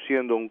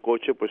conduciendo un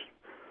coche, pues,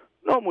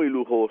 no muy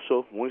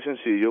lujoso, muy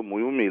sencillo,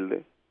 muy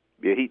humilde,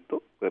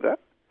 viejito, ¿verdad?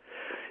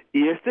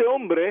 Y este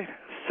hombre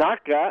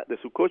saca de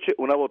su coche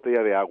una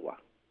botella de agua.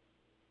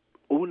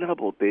 Una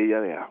botella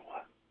de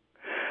agua.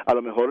 A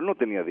lo mejor no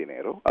tenía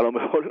dinero, a lo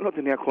mejor no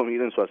tenía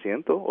comida en su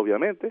asiento,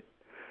 obviamente,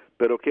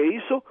 pero ¿qué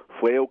hizo?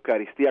 Fue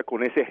Eucaristía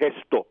con ese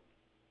gesto.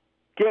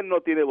 ¿Quién no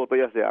tiene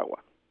botellas de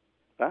agua?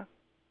 ¿Ah?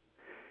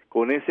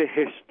 Con ese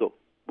gesto,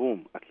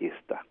 ¡boom!, aquí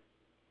está.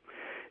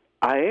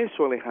 A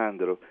eso,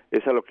 Alejandro,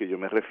 es a lo que yo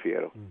me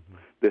refiero,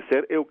 de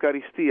ser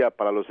Eucaristía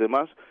para los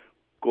demás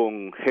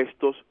con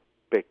gestos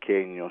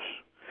pequeños.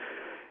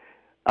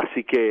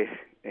 Así que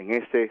en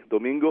este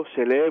domingo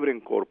celebren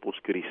Corpus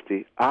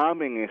Christi,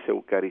 amen esa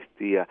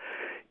Eucaristía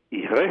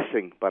y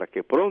recen para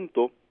que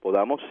pronto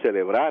podamos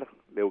celebrar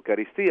la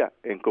Eucaristía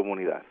en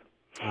comunidad.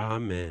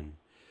 Amén.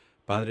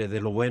 Padre,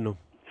 de lo bueno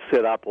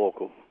se da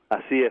poco,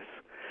 así es.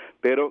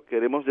 Pero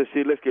queremos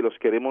decirles que los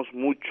queremos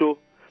mucho,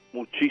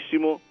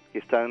 muchísimo, que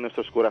están en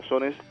nuestros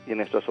corazones y en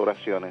nuestras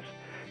oraciones.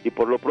 Y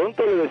por lo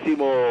pronto le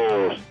decimos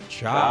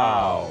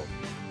chao.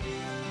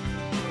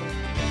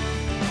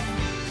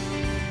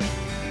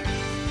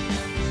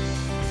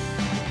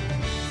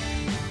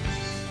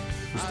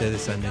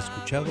 Ustedes han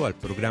escuchado al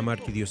programa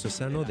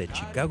arquidiocesano de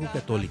Chicago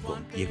Católico,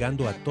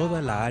 llegando a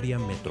toda la área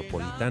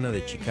metropolitana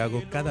de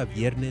Chicago cada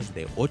viernes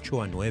de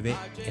 8 a 9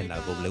 en la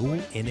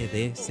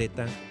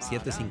WNDZ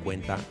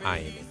 750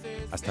 AM.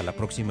 Hasta la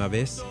próxima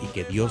vez y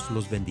que Dios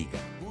los bendiga.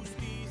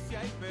 Justicia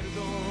y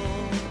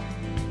perdón.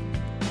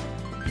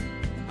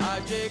 Ha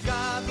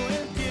llegado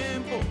el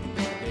tiempo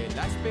de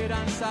la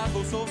esperanza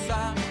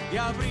gozosa de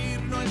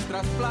abrir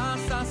nuestras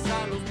plazas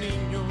a los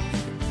niños.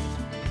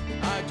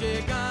 Ha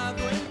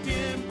llegado el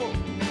tiempo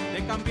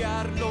de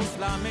cambiar los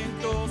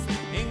lamentos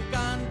en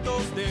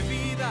cantos de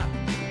vida,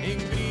 en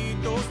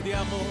gritos de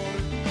amor,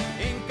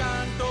 en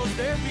cantos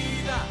de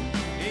vida,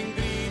 en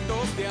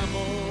gritos de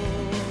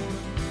amor.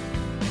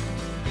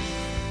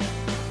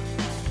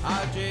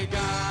 Ha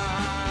llegado